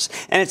houses.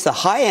 And it's the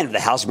high end of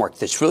the housing market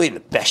that's really in the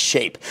best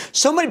shape.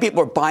 So many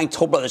people are buying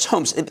Toll Brothers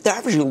homes. They're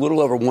averaging a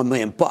little over $1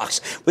 million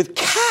with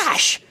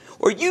cash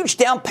or huge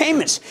down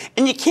payments.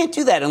 And you can't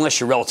do that unless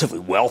you're relatively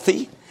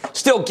wealthy.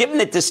 Still, given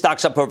that this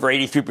stock's up over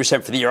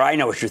 83% for the year, I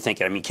know what you're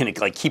thinking. I mean, can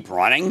it keep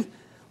running?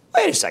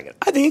 Wait a second.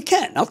 I think it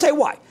can. I'll tell you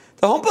why.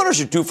 The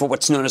homebuilders are due for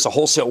what's known as a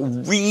wholesale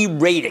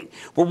re-rating,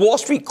 where Wall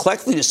Street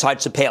collectively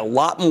decides to pay a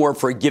lot more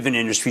for a given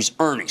industry's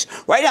earnings.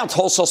 Right now,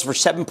 Toll sells for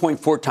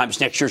 7.4 times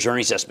next year's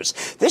earnings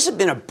estimates. This has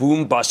been a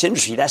boom-bust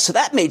industry, so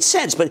that made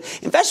sense. But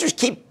investors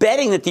keep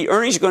betting that the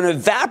earnings are going to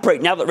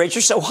evaporate now that rates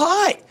are so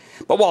high.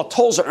 But while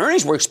Toll's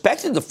earnings were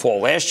expected to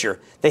fall last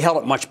year, they held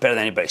up much better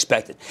than anybody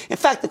expected. In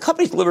fact, the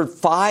company delivered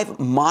 5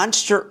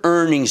 monster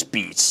earnings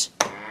beats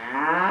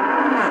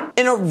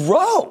in a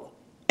row.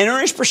 And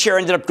earnings per share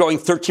ended up growing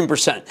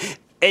 13%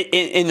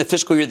 in the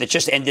fiscal year that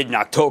just ended in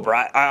October.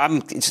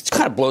 It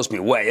kind of blows me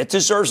away. It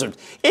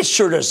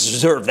sure does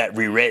deserve that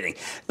re-rating.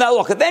 Now,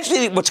 look,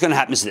 eventually what's going to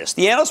happen is this.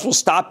 The analysts will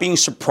stop being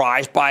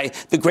surprised by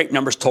the great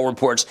numbers Toll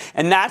reports,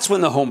 and that's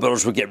when the home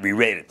builders will get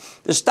re-rated.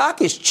 The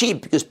stock is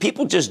cheap because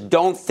people just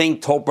don't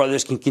think Toll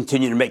Brothers can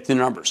continue to make the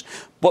numbers.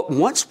 But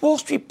once Wall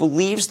Street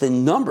believes the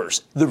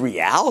numbers, the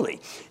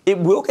reality, it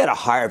will get a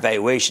higher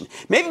valuation.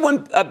 Maybe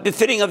one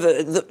befitting of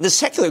the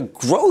secular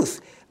growth.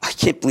 I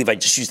can't believe I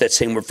just used that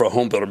same word for a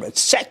home builder, but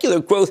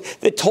secular growth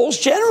that Toll's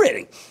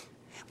generating.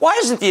 Why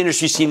isn't the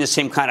industry seeing the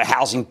same kind of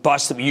housing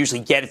bust that we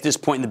usually get at this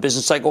point in the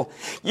business cycle?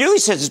 Yearly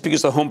says it's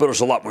because the home builders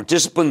are a lot more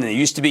disciplined than they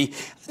used to be.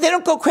 They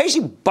don't go crazy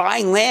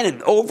buying land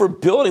and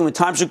overbuilding when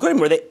times are good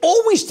anymore. They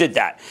always did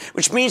that,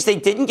 which means they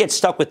didn't get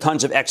stuck with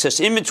tons of excess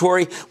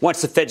inventory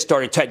once the Fed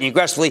started tightening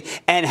aggressively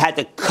and had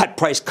to cut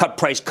price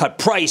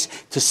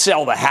to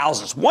sell the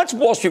houses. Once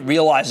Wall Street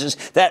realizes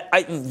that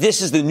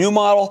this is the new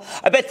model,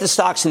 I bet the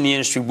stocks in the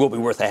industry will be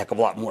worth a heck of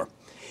a lot more.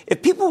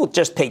 If people will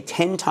just pay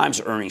 10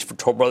 times earnings for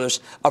Toll Brothers,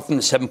 up from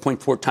the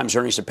 7.4 times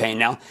earnings they're paying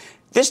now,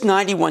 this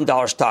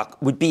 $91 stock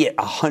would be at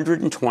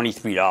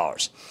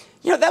 $123.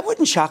 You know, that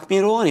wouldn't shock me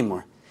at all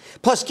anymore.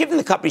 Plus, given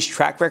the company's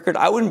track record,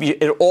 I wouldn't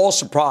be at all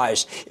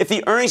surprised if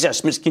the earnings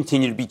estimates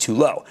continue to be too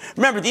low.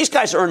 Remember, these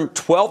guys earned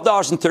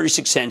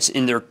 $12.36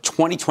 in their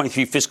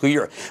 2023 fiscal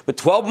year. But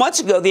 12 months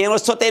ago, the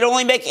analysts thought they'd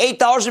only make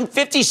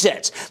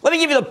 $8.50. Let me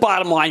give you the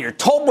bottom line here.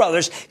 Toll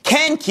Brothers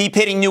can keep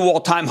hitting new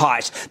all-time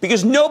highs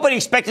because nobody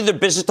expected their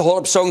business to hold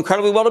up so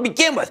incredibly well to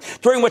begin with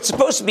during what's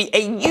supposed to be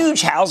a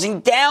huge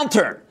housing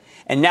downturn.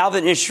 And now that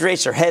interest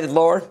rates are headed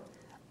lower,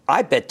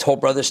 I bet Toll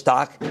Brothers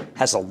stock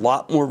has a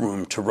lot more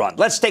room to run.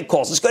 Let's take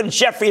calls. Let's go to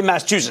Jeffrey in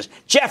Massachusetts.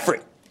 Jeffrey.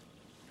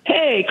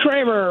 Hey,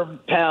 Cramer,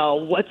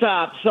 pal. What's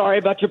up? Sorry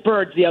about your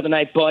birds the other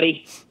night,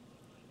 buddy.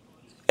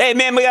 Hey,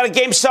 man, we got a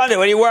game Sunday.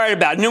 What are you worried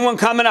about? New one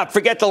coming up.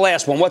 Forget the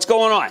last one. What's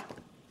going on?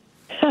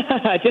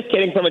 Just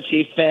kidding from a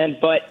Chiefs fan.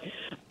 But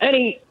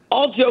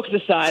all jokes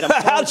aside,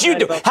 How'd you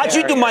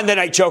do Monday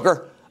Night,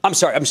 Joker? I'm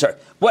sorry.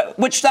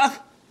 Which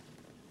stock?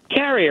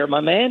 Carrier,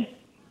 my man.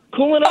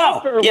 Cooling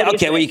off? Oh, yeah,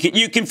 okay. Well,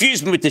 you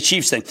confused me with the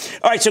Chiefs thing.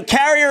 All right, so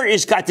Carrier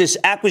has got this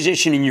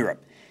acquisition in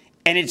Europe,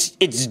 and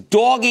it's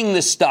dogging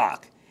the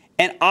stock.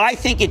 And I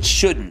think it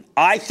shouldn't.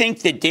 I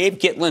think that Dave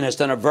Gitlin has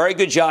done a very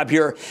good job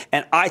here,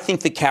 and I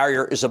think the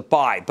Carrier is a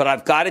buy. But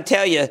I've got to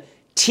tell you,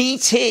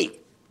 TT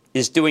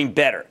is doing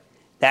better.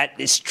 That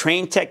is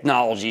Train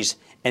Technologies,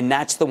 and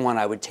that's the one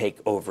I would take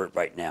over it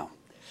right now.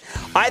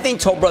 I think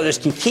Toll Brothers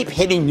can keep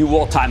hitting new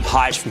all-time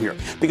highs from here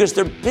because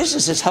their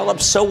business has held up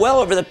so well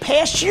over the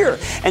past year.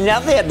 And now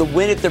they have the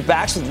wind at their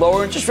backs with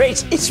lower interest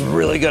rates. It's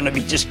really going to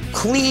be just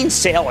clean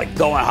sailing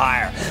going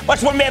higher.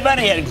 Much more Mad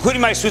Money ahead,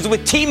 including my exclusive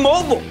with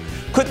T-Mobile.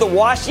 Could the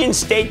Washington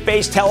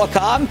State-based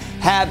telecom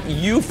have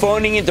you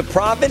phoning into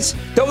profits?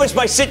 Don't miss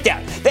my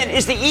sit-down. Then,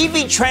 is the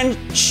EV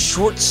trend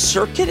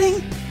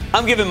short-circuiting?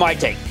 I'm giving my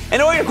take.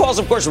 And all your calls,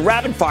 of course,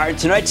 rapid fire in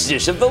tonight's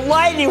edition of the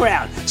Lightning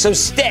Round. So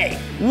stay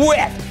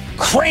with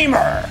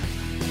Cramer.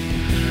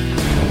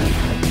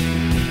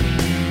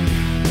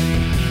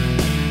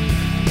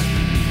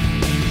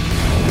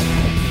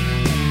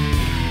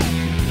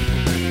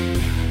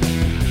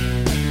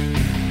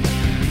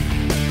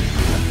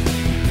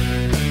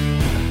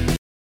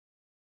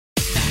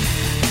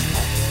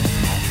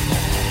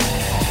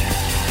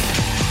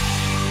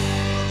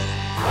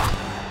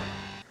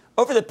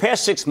 Over the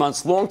past 6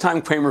 months,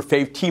 longtime Cramer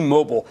fave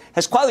T-Mobile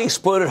has quietly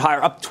exploded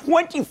higher, up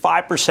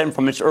 25%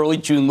 from its early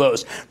June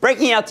lows,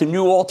 breaking out to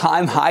new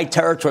all-time high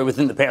territory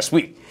within the past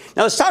week.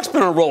 Now, the stock's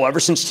been on a roll ever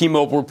since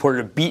T-Mobile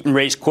reported a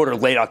beat-and-raise quarter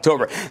late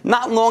October,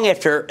 not long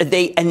after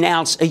they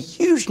announced a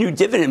huge new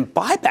dividend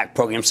buyback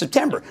program in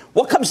September.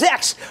 What comes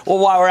next? Well,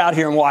 while we're out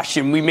here in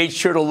Washington, we made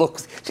sure to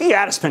look. You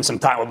got to spend some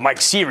time with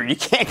Mike Seaver. You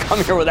can't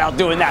come here without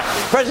doing that.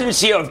 President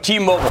and CEO of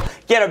T-Mobile.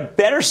 Get a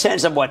better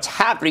sense of what's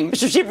happening.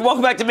 Mr. Seaver,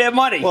 welcome back to Mad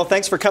Money. Well,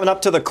 thanks for coming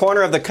up to the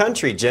corner of the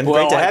country, Jim.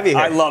 Great to have you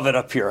here. I love it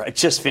up here.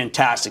 It's just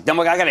fantastic. Now,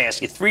 I got to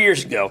ask you, 3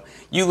 years ago,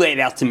 you laid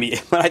out to me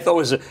what I thought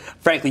was,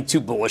 frankly,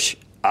 too bullish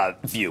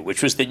view,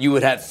 which was that you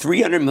would have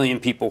 300 million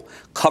people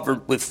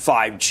covered with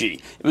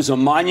 5G. It was a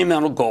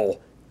monumental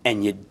goal,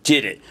 and you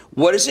did it.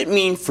 What does it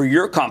mean for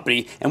your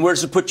company, and where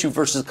does it put you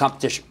versus the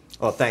competition?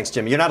 Well, thanks,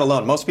 Jim. You're not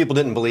alone. Most people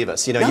didn't believe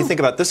us. You think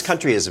about this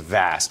country is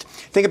vast.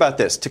 Think about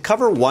this. To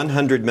cover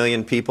 100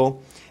 million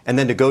people and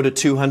then to go to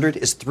 200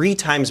 is 3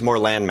 times more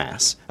land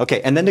mass.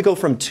 Okay, and then to go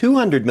from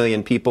 200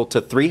 million people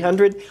to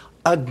 300,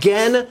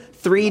 again,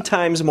 3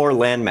 times more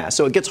land mass.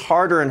 So it gets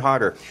harder and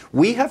harder.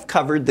 We have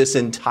covered this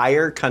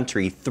entire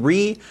country,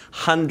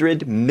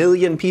 300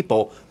 million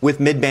people with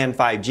mid-band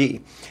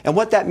 5G. And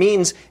what that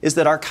means is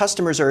that our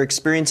customers are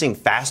experiencing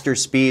faster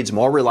speeds,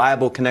 more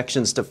reliable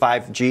connections to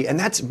 5G, and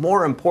that's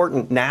more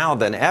important now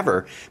than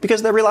ever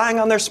because they're relying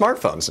on their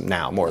smartphones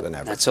now more than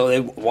ever. That's so they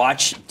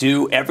watch,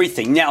 do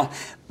everything. Now,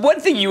 one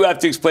thing you have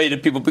to explain to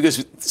people,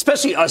 because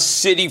especially us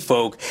city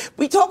folk,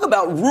 we talk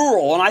about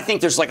rural, and I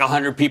think there's like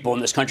 100 people in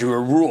this country who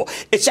are rural.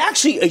 It's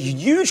actually a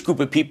huge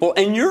group of people,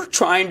 and you're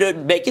trying to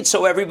make it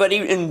so everybody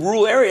in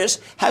rural areas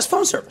has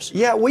phone service.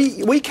 Yeah,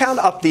 we count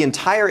up the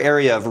entire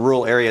area of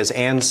rural areas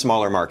and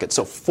smaller markets,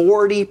 so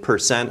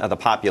 40% of the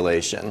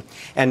population.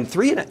 And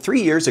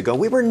three years ago,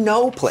 we were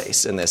no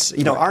place in this.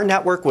 Our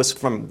network was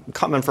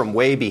coming from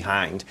way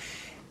behind.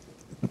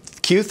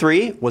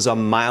 Q3 was a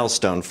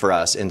milestone for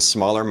us in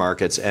smaller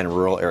markets and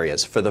rural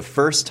areas. For the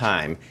first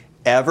time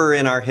ever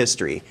in our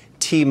history,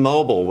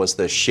 T-Mobile was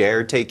the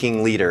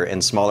share-taking leader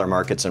in smaller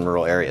markets and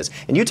rural areas.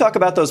 And you talk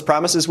about those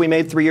promises we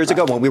made 3 years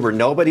ago when we were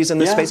nobodies in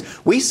this space.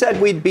 We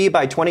said we'd be,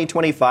 by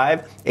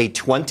 2025, a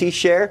 20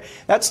 share.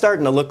 That's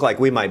starting to look like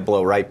we might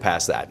blow right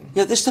past that.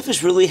 Yeah, this stuff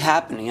is really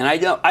happening. And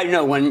I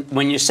know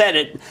when you said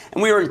it,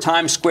 and we were in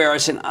Times Square, I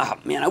said, oh,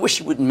 man, I wish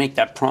you wouldn't make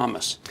that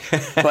promise.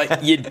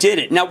 But you did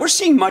it. Now, we're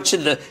seeing much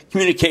of the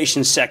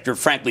communications sector,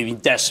 frankly, be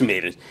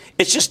decimated.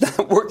 It's just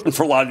not working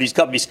for a lot of these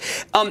companies.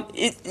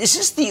 Is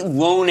this the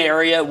lone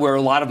area where a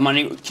lot of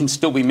money can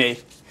still be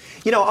made?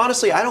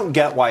 Honestly, I don't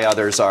get why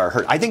others are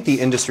hurt. I think the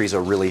industry is a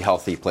really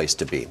healthy place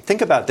to be.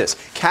 Think about this.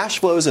 Cash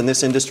flows in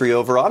this industry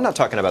overall, I'm not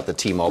talking about the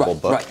T-Mobile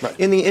book,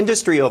 in the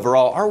industry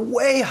overall are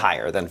way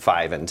higher than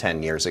 5 and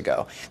 10 years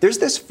ago. There's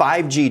this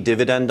 5G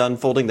dividend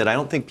unfolding that I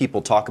don't think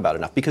people talk about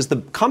enough because the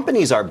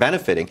companies are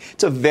benefiting.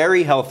 It's a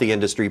very healthy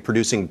industry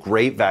producing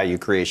great value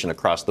creation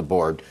across the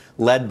board,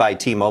 led by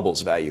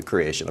T-Mobile's value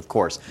creation, of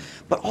course.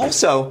 But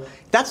also,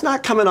 that's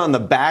not coming on the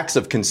backs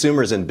of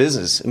consumers and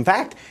business. In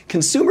fact,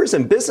 consumers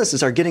and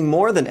businesses are getting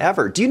more than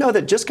ever. Do you know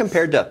that just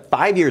compared to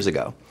 5 years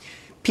ago,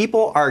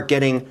 people are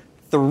getting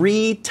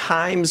 3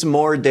 times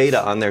more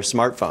data on their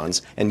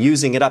smartphones and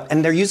using it up,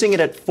 and they're using it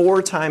at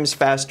 4 times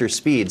faster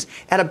speeds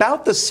at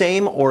about the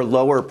same or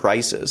lower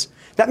prices.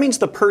 That means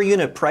the per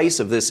unit price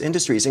of this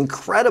industry is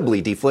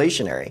incredibly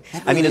deflationary.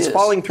 I mean, it's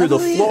falling through the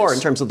floor in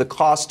terms of the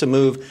cost to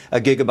move a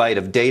gigabyte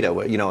of data,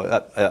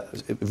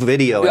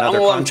 video and other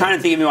content. I'm trying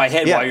to think in my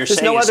head while you're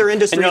saying there's no other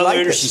industry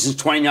like this. Since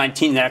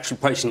 2019, the actual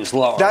pricing is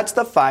lower. That's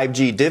the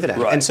 5G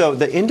dividend. And so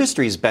the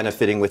industry is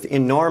benefiting with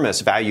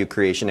enormous value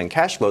creation and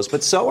cash flows,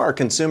 but so are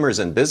consumers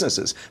and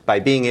businesses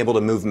by being able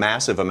to move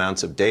massive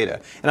amounts of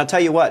data. And I'll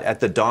tell you what, at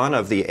the dawn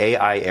of the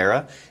AI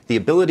era, the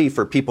ability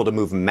for people to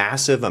move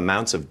massive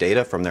amounts of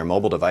data from their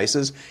mobile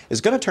devices is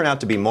going to turn out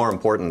to be more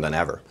important than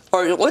ever.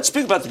 All right, let's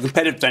speak about the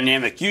competitive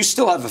dynamic. You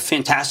still have a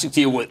fantastic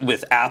deal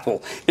with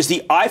Apple. Is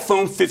the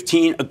iPhone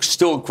 15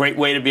 still a great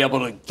way to be able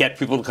to get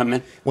people to come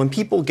in? When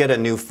people get a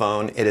new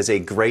phone, it is a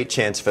great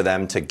chance for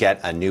them to get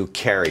a new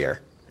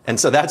carrier. And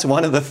so that's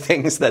one of the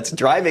things that's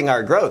driving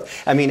our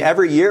growth. I mean,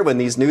 every year when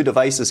these new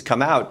devices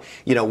come out,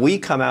 we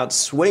come out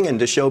swinging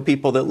to show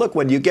people that, look,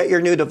 when you get your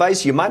new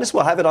device, you might as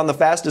well have it on the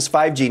fastest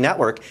 5G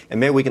network, and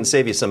maybe we can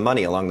save you some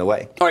money along the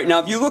way. All right, now,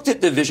 have you looked at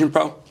the Vision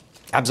Pro?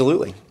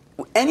 Absolutely.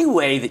 Any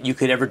way that you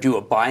could ever do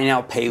a buy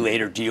now, pay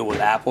later deal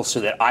with Apple so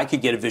that I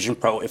could get a Vision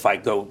Pro if I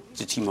go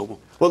to T-Mobile?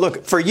 Well,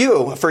 look, for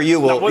you,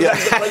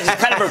 it's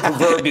kind of a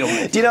proverbial.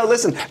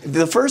 Listen,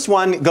 the first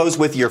one goes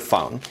with your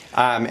phone.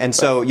 And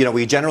so,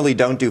 we generally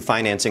don't do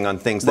financing on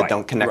things that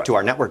don't connect to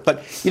our network.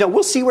 But,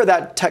 we'll see where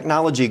that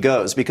technology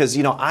goes because,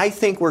 I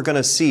think we're going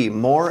to see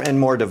more and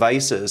more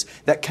devices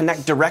that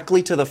connect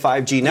directly to the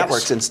 5G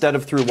networks instead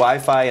of through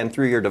Wi-Fi and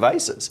through your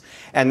devices.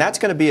 And that's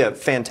going to be a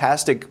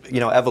fantastic,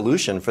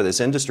 evolution for this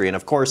industry. And,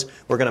 of course,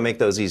 we're going to make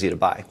those easy to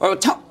buy. All right,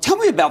 tell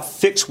me about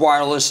fixed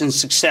wireless and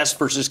success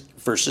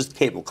versus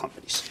cable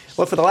companies.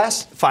 Well, for the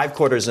last 5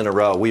 quarters in a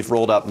row, we've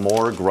rolled up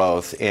more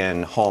growth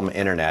in home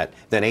internet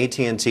than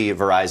AT&T,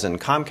 Verizon,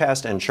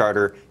 Comcast, and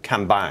Charter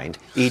combined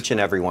each and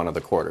every one of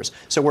the quarters.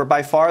 So we're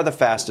by far the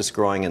fastest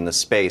growing in the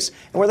space.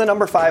 And we're the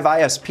number 5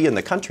 ISP in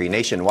the country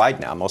nationwide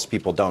now. Most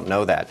people don't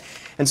know that.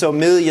 And so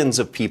millions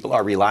of people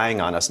are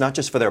relying on us, not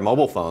just for their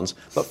mobile phones,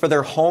 but for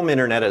their home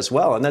internet as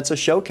well. And that's a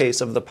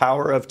showcase of the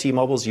power of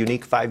T-Mobile's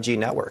unique 5G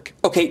network.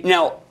 Okay,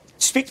 now,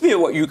 speak to me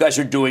about what you guys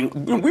are doing.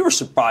 We were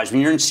surprised.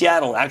 When you're in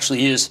Seattle, it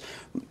actually is,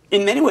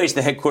 in many ways,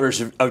 the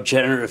headquarters of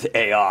generative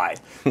AI.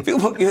 You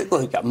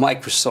got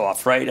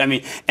Microsoft, right? I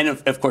mean, and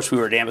of course, we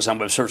were at Amazon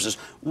Web Services.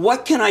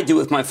 What can I do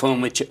with my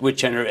phone with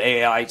generative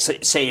AI,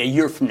 say a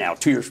year from now,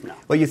 2 years from now?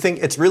 Well, you think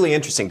it's really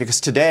interesting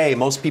because today,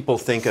 most people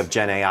think of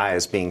Gen AI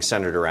as being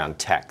centered around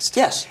text.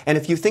 Yes. And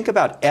if you think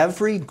about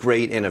every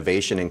great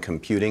innovation in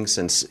computing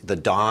since the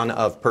dawn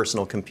of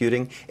personal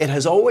computing, it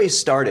has always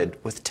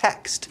started with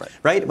text,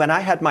 right? When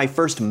I had my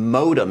first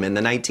modem in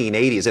the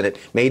 1980s and it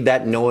made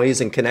that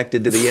noise and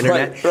connected to the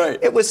internet,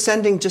 it was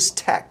sending just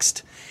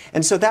text.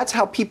 And so that's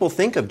how people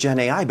think of Gen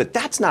AI, but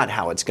that's not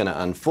how it's going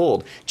to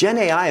unfold. Gen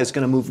AI is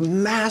going to move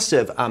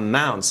massive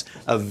amounts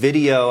of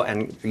video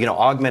and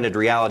augmented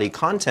reality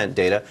content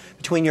data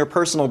between your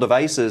personal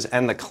devices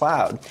and the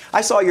cloud.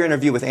 I saw your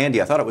interview with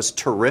Andy. I thought it was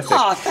terrific.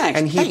 Oh, thanks.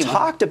 And he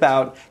talked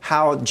about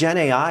how Gen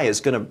AI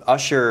is going to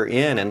usher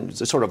in and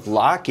sort of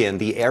lock in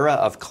the era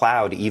of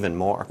cloud even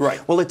more. Right.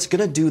 Well, it's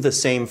going to do the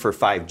same for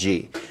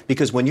 5G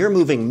because when you're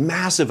moving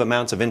massive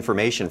amounts of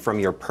information from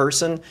your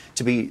person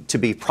to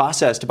be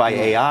processed by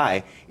AI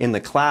in the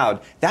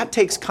cloud, that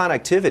takes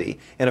connectivity.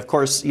 And of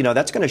course,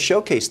 that's going to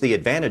showcase the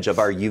advantage of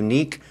our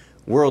unique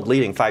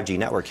world-leading 5G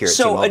network here at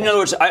T-Mobile. So, in other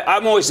words,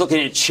 I'm always looking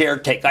at share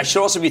take. I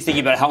should also be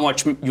thinking about how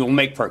much you'll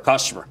make per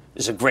customer.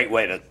 It's a great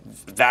way to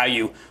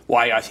value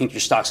why I think your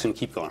stock's going to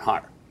keep going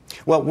higher.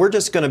 Well, we're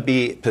just going to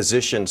be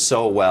positioned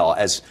so well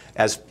as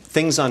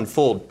things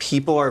unfold.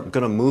 People are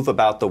going to move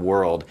about the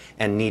world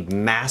and need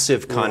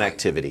massive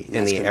connectivity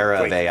in the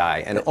era of AI.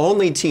 And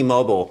only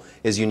T-Mobile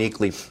is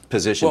uniquely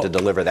positioned to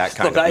deliver that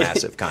kind of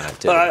massive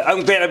connectivity.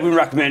 I'm glad I've been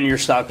recommending your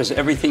stock because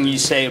everything you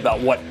say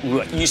about what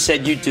you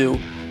said you do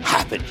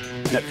happened.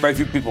 Very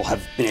few people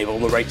have been able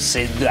to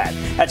say that.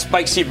 That's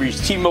Mike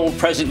Sievers, T-Mobile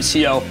President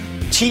and CEO,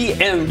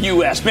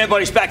 TMUS. Man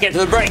Buddy's back after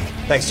the break.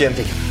 Thanks, Jim.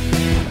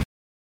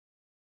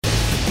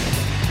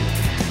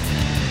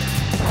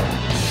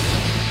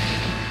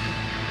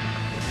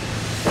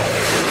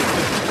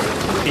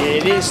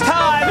 It is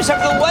time. It's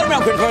time for the lightning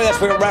round. That's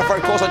where we're going to wrap our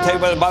calls. I'll tell you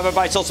about the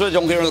buy, sell,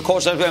 don't get on the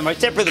calls. I'm going to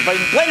tip for the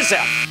play this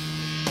out.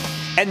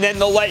 And then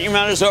the lightning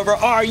round is over.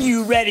 Are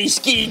you ready,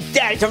 Ski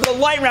Daddy? Time for the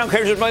lightning round.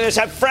 Let's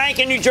have Frank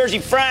in New Jersey.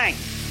 Frank.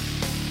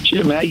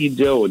 Jim, how you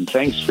doing?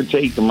 Thanks for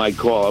taking my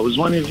call. I was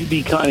wondering if you'd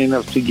be kind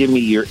enough to give me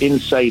your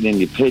insight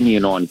and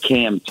opinion on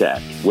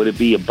Camtech. Would it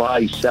be a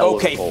buy, sell,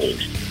 or hold?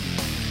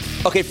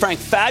 Okay, Frank,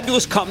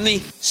 fabulous company.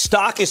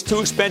 Stock is too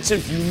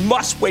expensive. You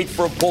must wait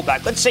for a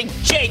pullback. Let's say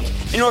Jake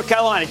in North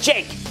Carolina.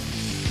 Jake.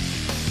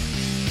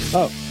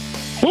 Oh.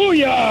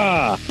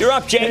 Booyah! You're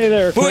up, Jake. Hey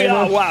there, Booyah.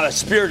 Cramer. Wow, that's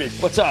spirited.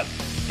 What's up?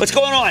 What's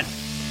going on?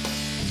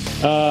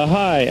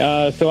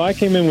 Hi. So I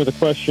came in with a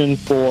question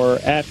for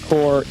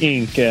Atcore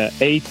Inc.,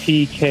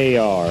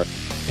 ATKR.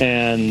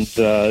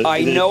 And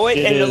I know it.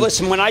 And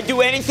listen, when I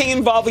do anything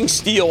involving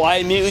steel, I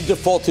immediately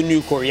default to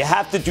Nucor. You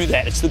have to do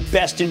that. It's the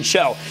best in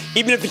show,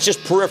 even if it's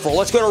just peripheral.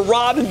 Let's go to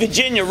Rob in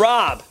Virginia.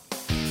 Rob.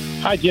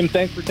 Hi, Jim.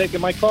 Thanks for taking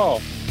my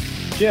call.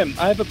 Jim,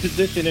 I have a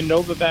position in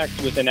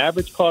Novavax with an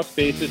average cost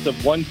basis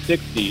of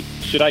 160.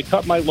 Should I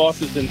cut my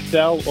losses and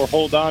sell, or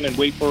hold on and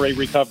wait for a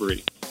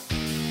recovery?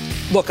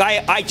 Look,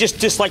 I just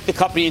dislike the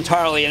company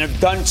entirely, and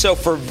have done so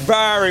for a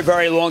very,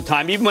 very long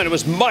time, even when it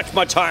was much,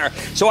 much higher.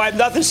 So I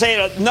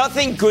have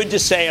nothing good to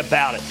say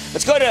about it.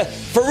 Let's go to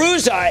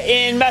Feruza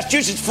in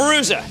Massachusetts.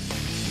 Feruza.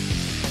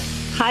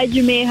 Hi,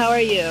 Jimmy. How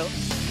are you?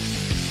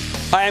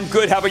 I am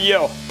good. How about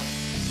you?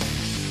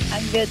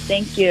 I'm good,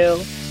 thank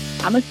you.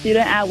 I'm a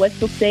student at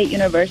Westfield State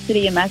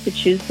University in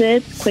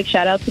Massachusetts. Quick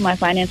shout out to my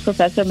finance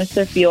professor,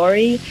 Mr.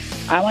 Fiore.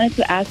 I wanted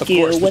to ask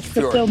you, with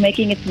crypto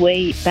making its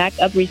way back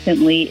up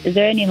recently, is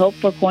there any hope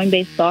for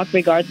Coinbase stock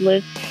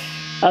regardless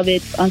of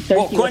its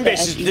uncertainty? Well,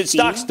 Coinbase, the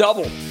stock's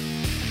doubled.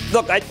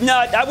 Look,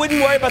 I wouldn't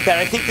worry about that.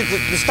 I think that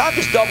the stock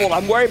is doubled.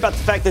 I'm worried about the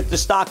fact that the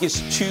stock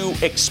is too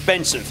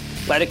expensive.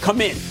 Let it come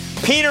in.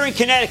 Peter in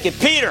Connecticut.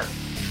 Peter.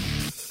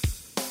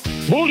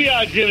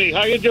 Booyah, Jimmy.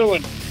 How you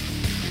doing?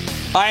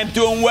 I am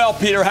doing well,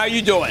 Peter. How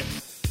you doing?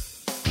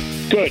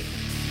 Good.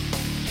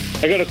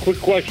 I got a quick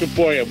question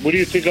for you. What do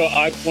you think of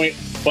iPoint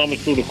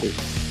Pharmaceuticals?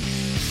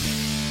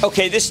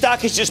 Okay, this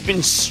stock has just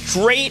been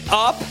straight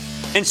up,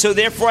 and so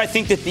therefore I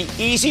think that the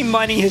easy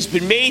money has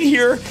been made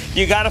here.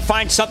 You got to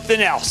find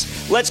something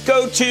else. Let's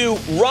go to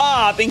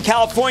Rob in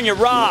California.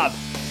 Rob.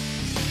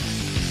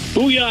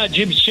 Booyah,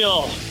 Jim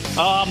Chill.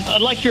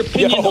 I'd like your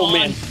opinion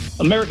on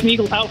American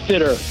Eagle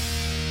Outfitter.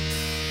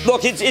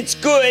 Look, it's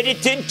good.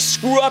 It did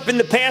screw up in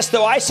the past,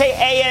 though. I say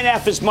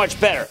ANF is much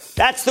better.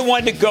 That's the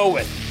one to go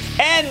with.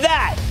 And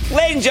that,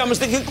 ladies and gentlemen, is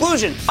the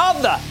conclusion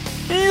of the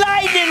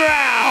Lightning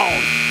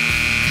Round.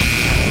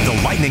 The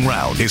Lightning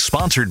Round is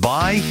sponsored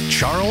by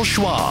Charles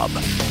Schwab.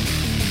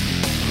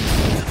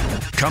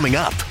 Coming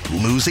up,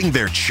 losing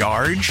their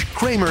charge?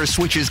 Cramer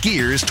switches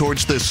gears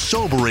towards the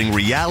sobering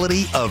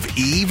reality of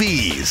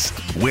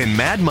EVs when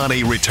Mad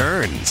Money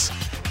returns.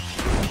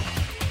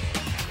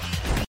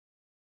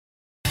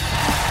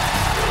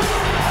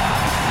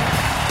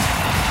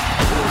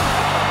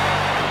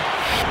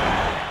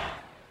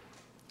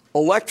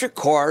 Electric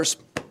cars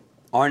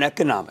aren't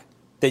economic.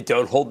 They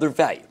don't hold their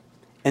value.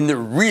 And they're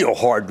real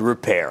hard to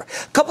repair.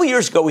 A couple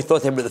years ago, we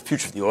thought they were the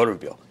future of the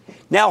automobile.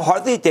 Now,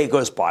 hardly a day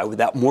goes by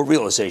without more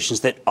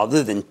realizations that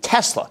other than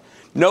Tesla,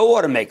 no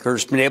automaker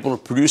has been able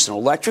to produce an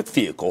electric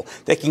vehicle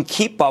that can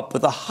keep up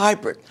with a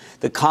hybrid,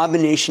 the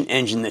combination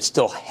engine that's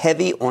still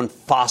heavy on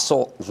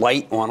fossil,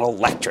 light on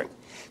electric.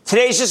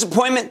 Today's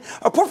disappointment,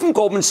 a report from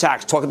Goldman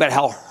Sachs talking about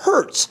how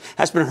Hertz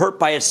has been hurt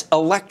by its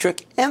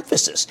electric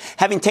emphasis,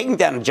 having taken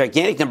down a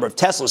gigantic number of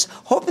Teslas,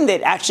 hoping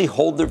they'd actually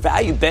hold their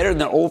value better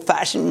than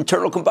old-fashioned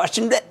internal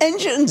combustion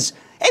engines.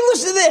 Hey,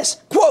 listen to this.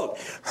 Quote,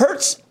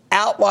 Hertz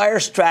outlier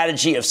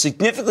strategy of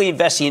significantly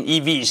investing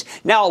in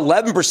EVs, now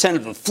 11%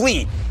 of the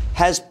fleet,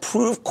 has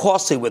proved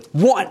costly with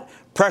 1,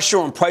 pressure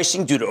on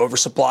pricing due to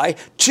oversupply,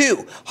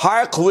 2,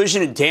 higher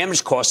collision and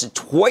damage costs at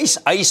twice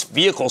ICE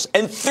vehicles,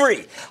 and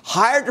 3,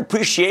 higher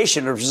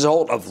depreciation as a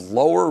result of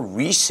lower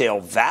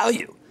resale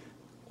value.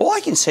 All I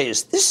can say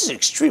is this is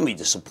extremely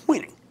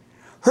disappointing.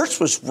 Hertz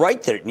was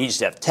right that it needs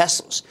to have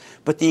Teslas,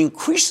 but the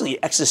increasingly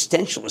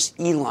existentialist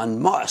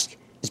Elon Musk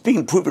is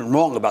being proven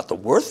wrong about the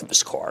worth of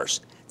his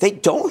cars. They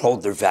don't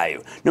hold their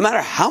value, no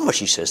matter how much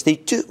he says they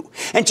do.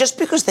 And just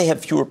because they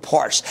have fewer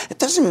parts, it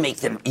doesn't make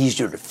them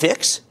easier to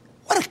fix.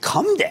 What a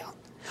come down.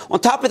 On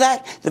top of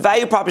that, the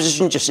value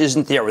proposition just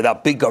isn't there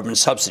without big government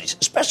subsidies,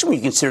 especially when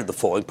you consider the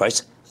falling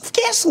price of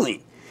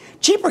gasoline.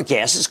 Cheaper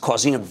gas is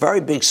causing a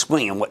very big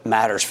swing in what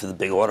matters for the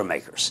big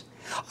automakers.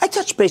 I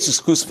touched base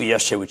exclusively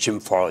yesterday with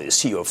Jim Farley, the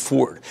CEO of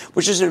Ford,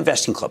 which is an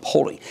investing club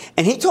holding,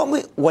 and he told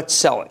me what's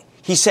selling.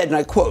 He said, and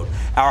I quote,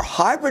 our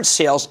hybrid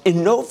sales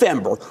in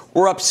November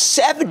were up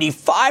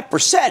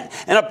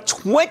 75% and up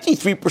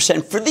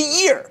 23% for the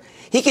year.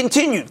 He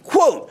continued,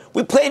 quote,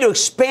 we plan to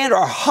expand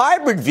our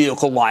hybrid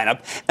vehicle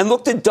lineup and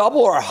look to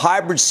double our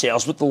hybrid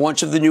sales with the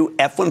launch of the new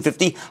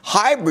F-150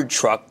 hybrid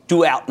truck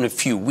due out in a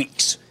few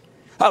weeks.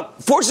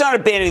 Ford's not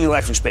abandoning the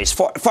electric space,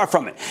 far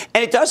from it.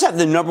 And it does have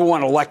the number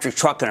one electric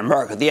truck in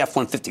America, the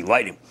F-150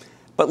 Lightning.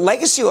 But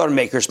legacy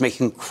automakers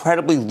make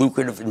incredibly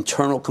lucrative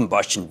internal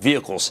combustion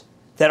vehicles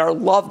that are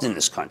loved in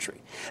this country.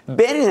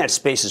 Abandoning that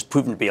space has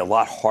proven to be a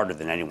lot harder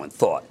than anyone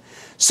thought.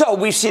 So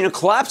we've seen a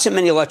collapse in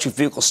many electric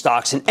vehicle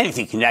stocks and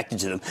anything connected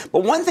to them.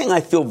 But one thing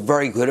I feel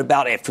very good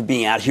about after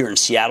being out here in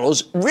Seattle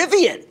is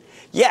Rivian.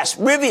 Yes,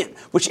 Rivian,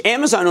 which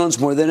Amazon owns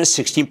more than a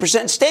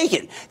 16% stake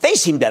in. They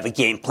seem to have a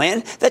game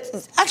plan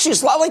that actually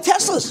is a lot like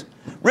Tesla's.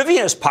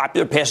 Rivian has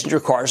popular passenger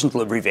cars and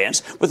delivery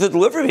vans, with the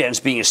delivery vans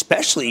being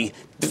especially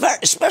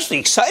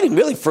exciting,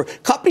 really, for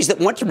companies that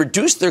want to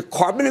reduce their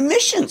carbon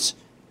emissions.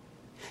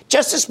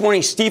 Just this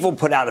morning, Stifel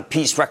put out a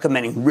piece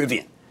recommending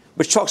Rivian,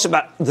 which talks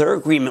about their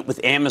agreement with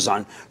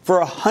Amazon for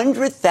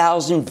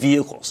 100,000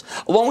 vehicles,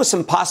 along with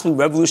some possibly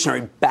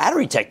revolutionary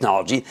battery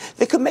technology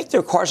that could make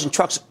their cars and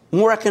trucks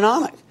more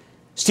economic.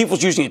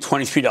 Stifel's using a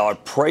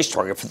 $23 price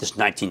target for this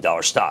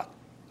 $19 stock.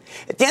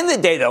 At the end of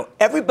the day, though,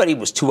 everybody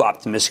was too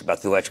optimistic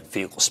about the electric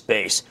vehicle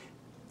space,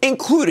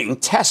 including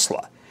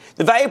Tesla.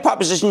 The value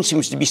proposition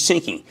seems to be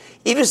sinking,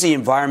 even as the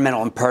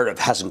environmental imperative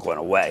hasn't gone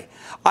away.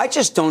 I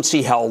just don't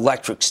see how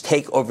electrics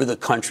take over the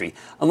country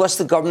unless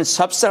the government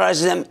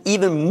subsidizes them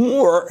even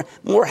more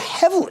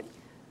heavily,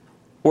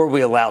 or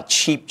we allow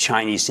cheap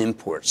Chinese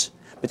imports.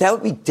 But that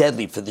would be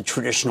deadly for the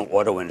traditional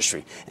auto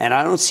industry, and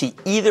I don't see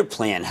either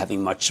plan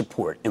having much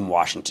support in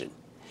Washington.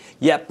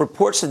 Yet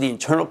reports of the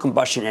internal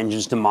combustion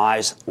engine's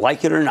demise,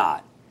 like it or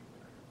not,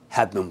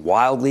 have been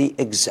wildly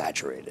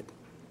exaggerated.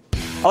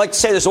 I like to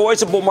say there's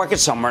always a bull market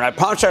somewhere, and I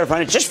promise I'll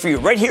find it just for you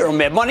right here on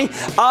Mad Money.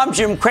 I'm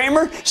Jim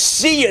Cramer.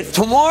 See you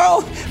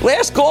tomorrow.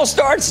 Last call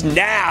starts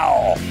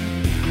now.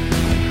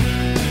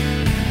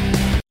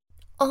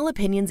 All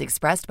opinions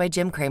expressed by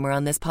Jim Cramer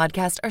on this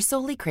podcast are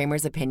solely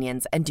Cramer's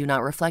opinions and do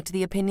not reflect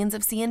the opinions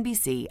of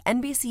CNBC,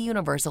 NBC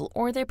Universal,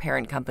 or their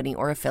parent company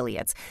or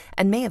affiliates,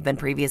 and may have been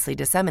previously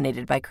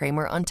disseminated by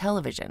Cramer on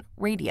television,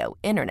 radio,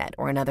 internet,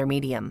 or another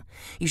medium.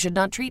 You should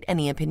not treat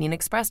any opinion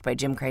expressed by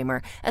Jim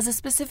Cramer as a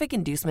specific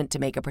inducement to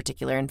make a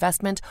particular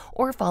investment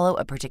or follow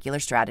a particular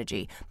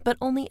strategy, but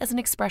only as an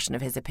expression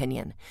of his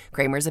opinion.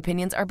 Cramer's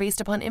opinions are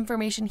based upon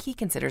information he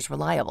considers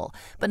reliable,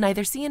 but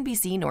neither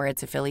CNBC nor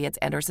its affiliates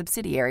and or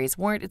subsidiaries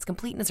warrant its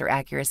completeness or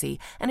accuracy,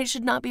 and it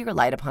should not be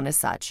relied upon as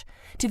such.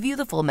 To view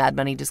the full Mad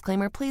Money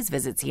disclaimer, please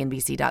visit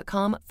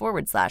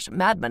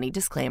cnbc.com/Mad Money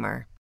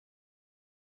disclaimer.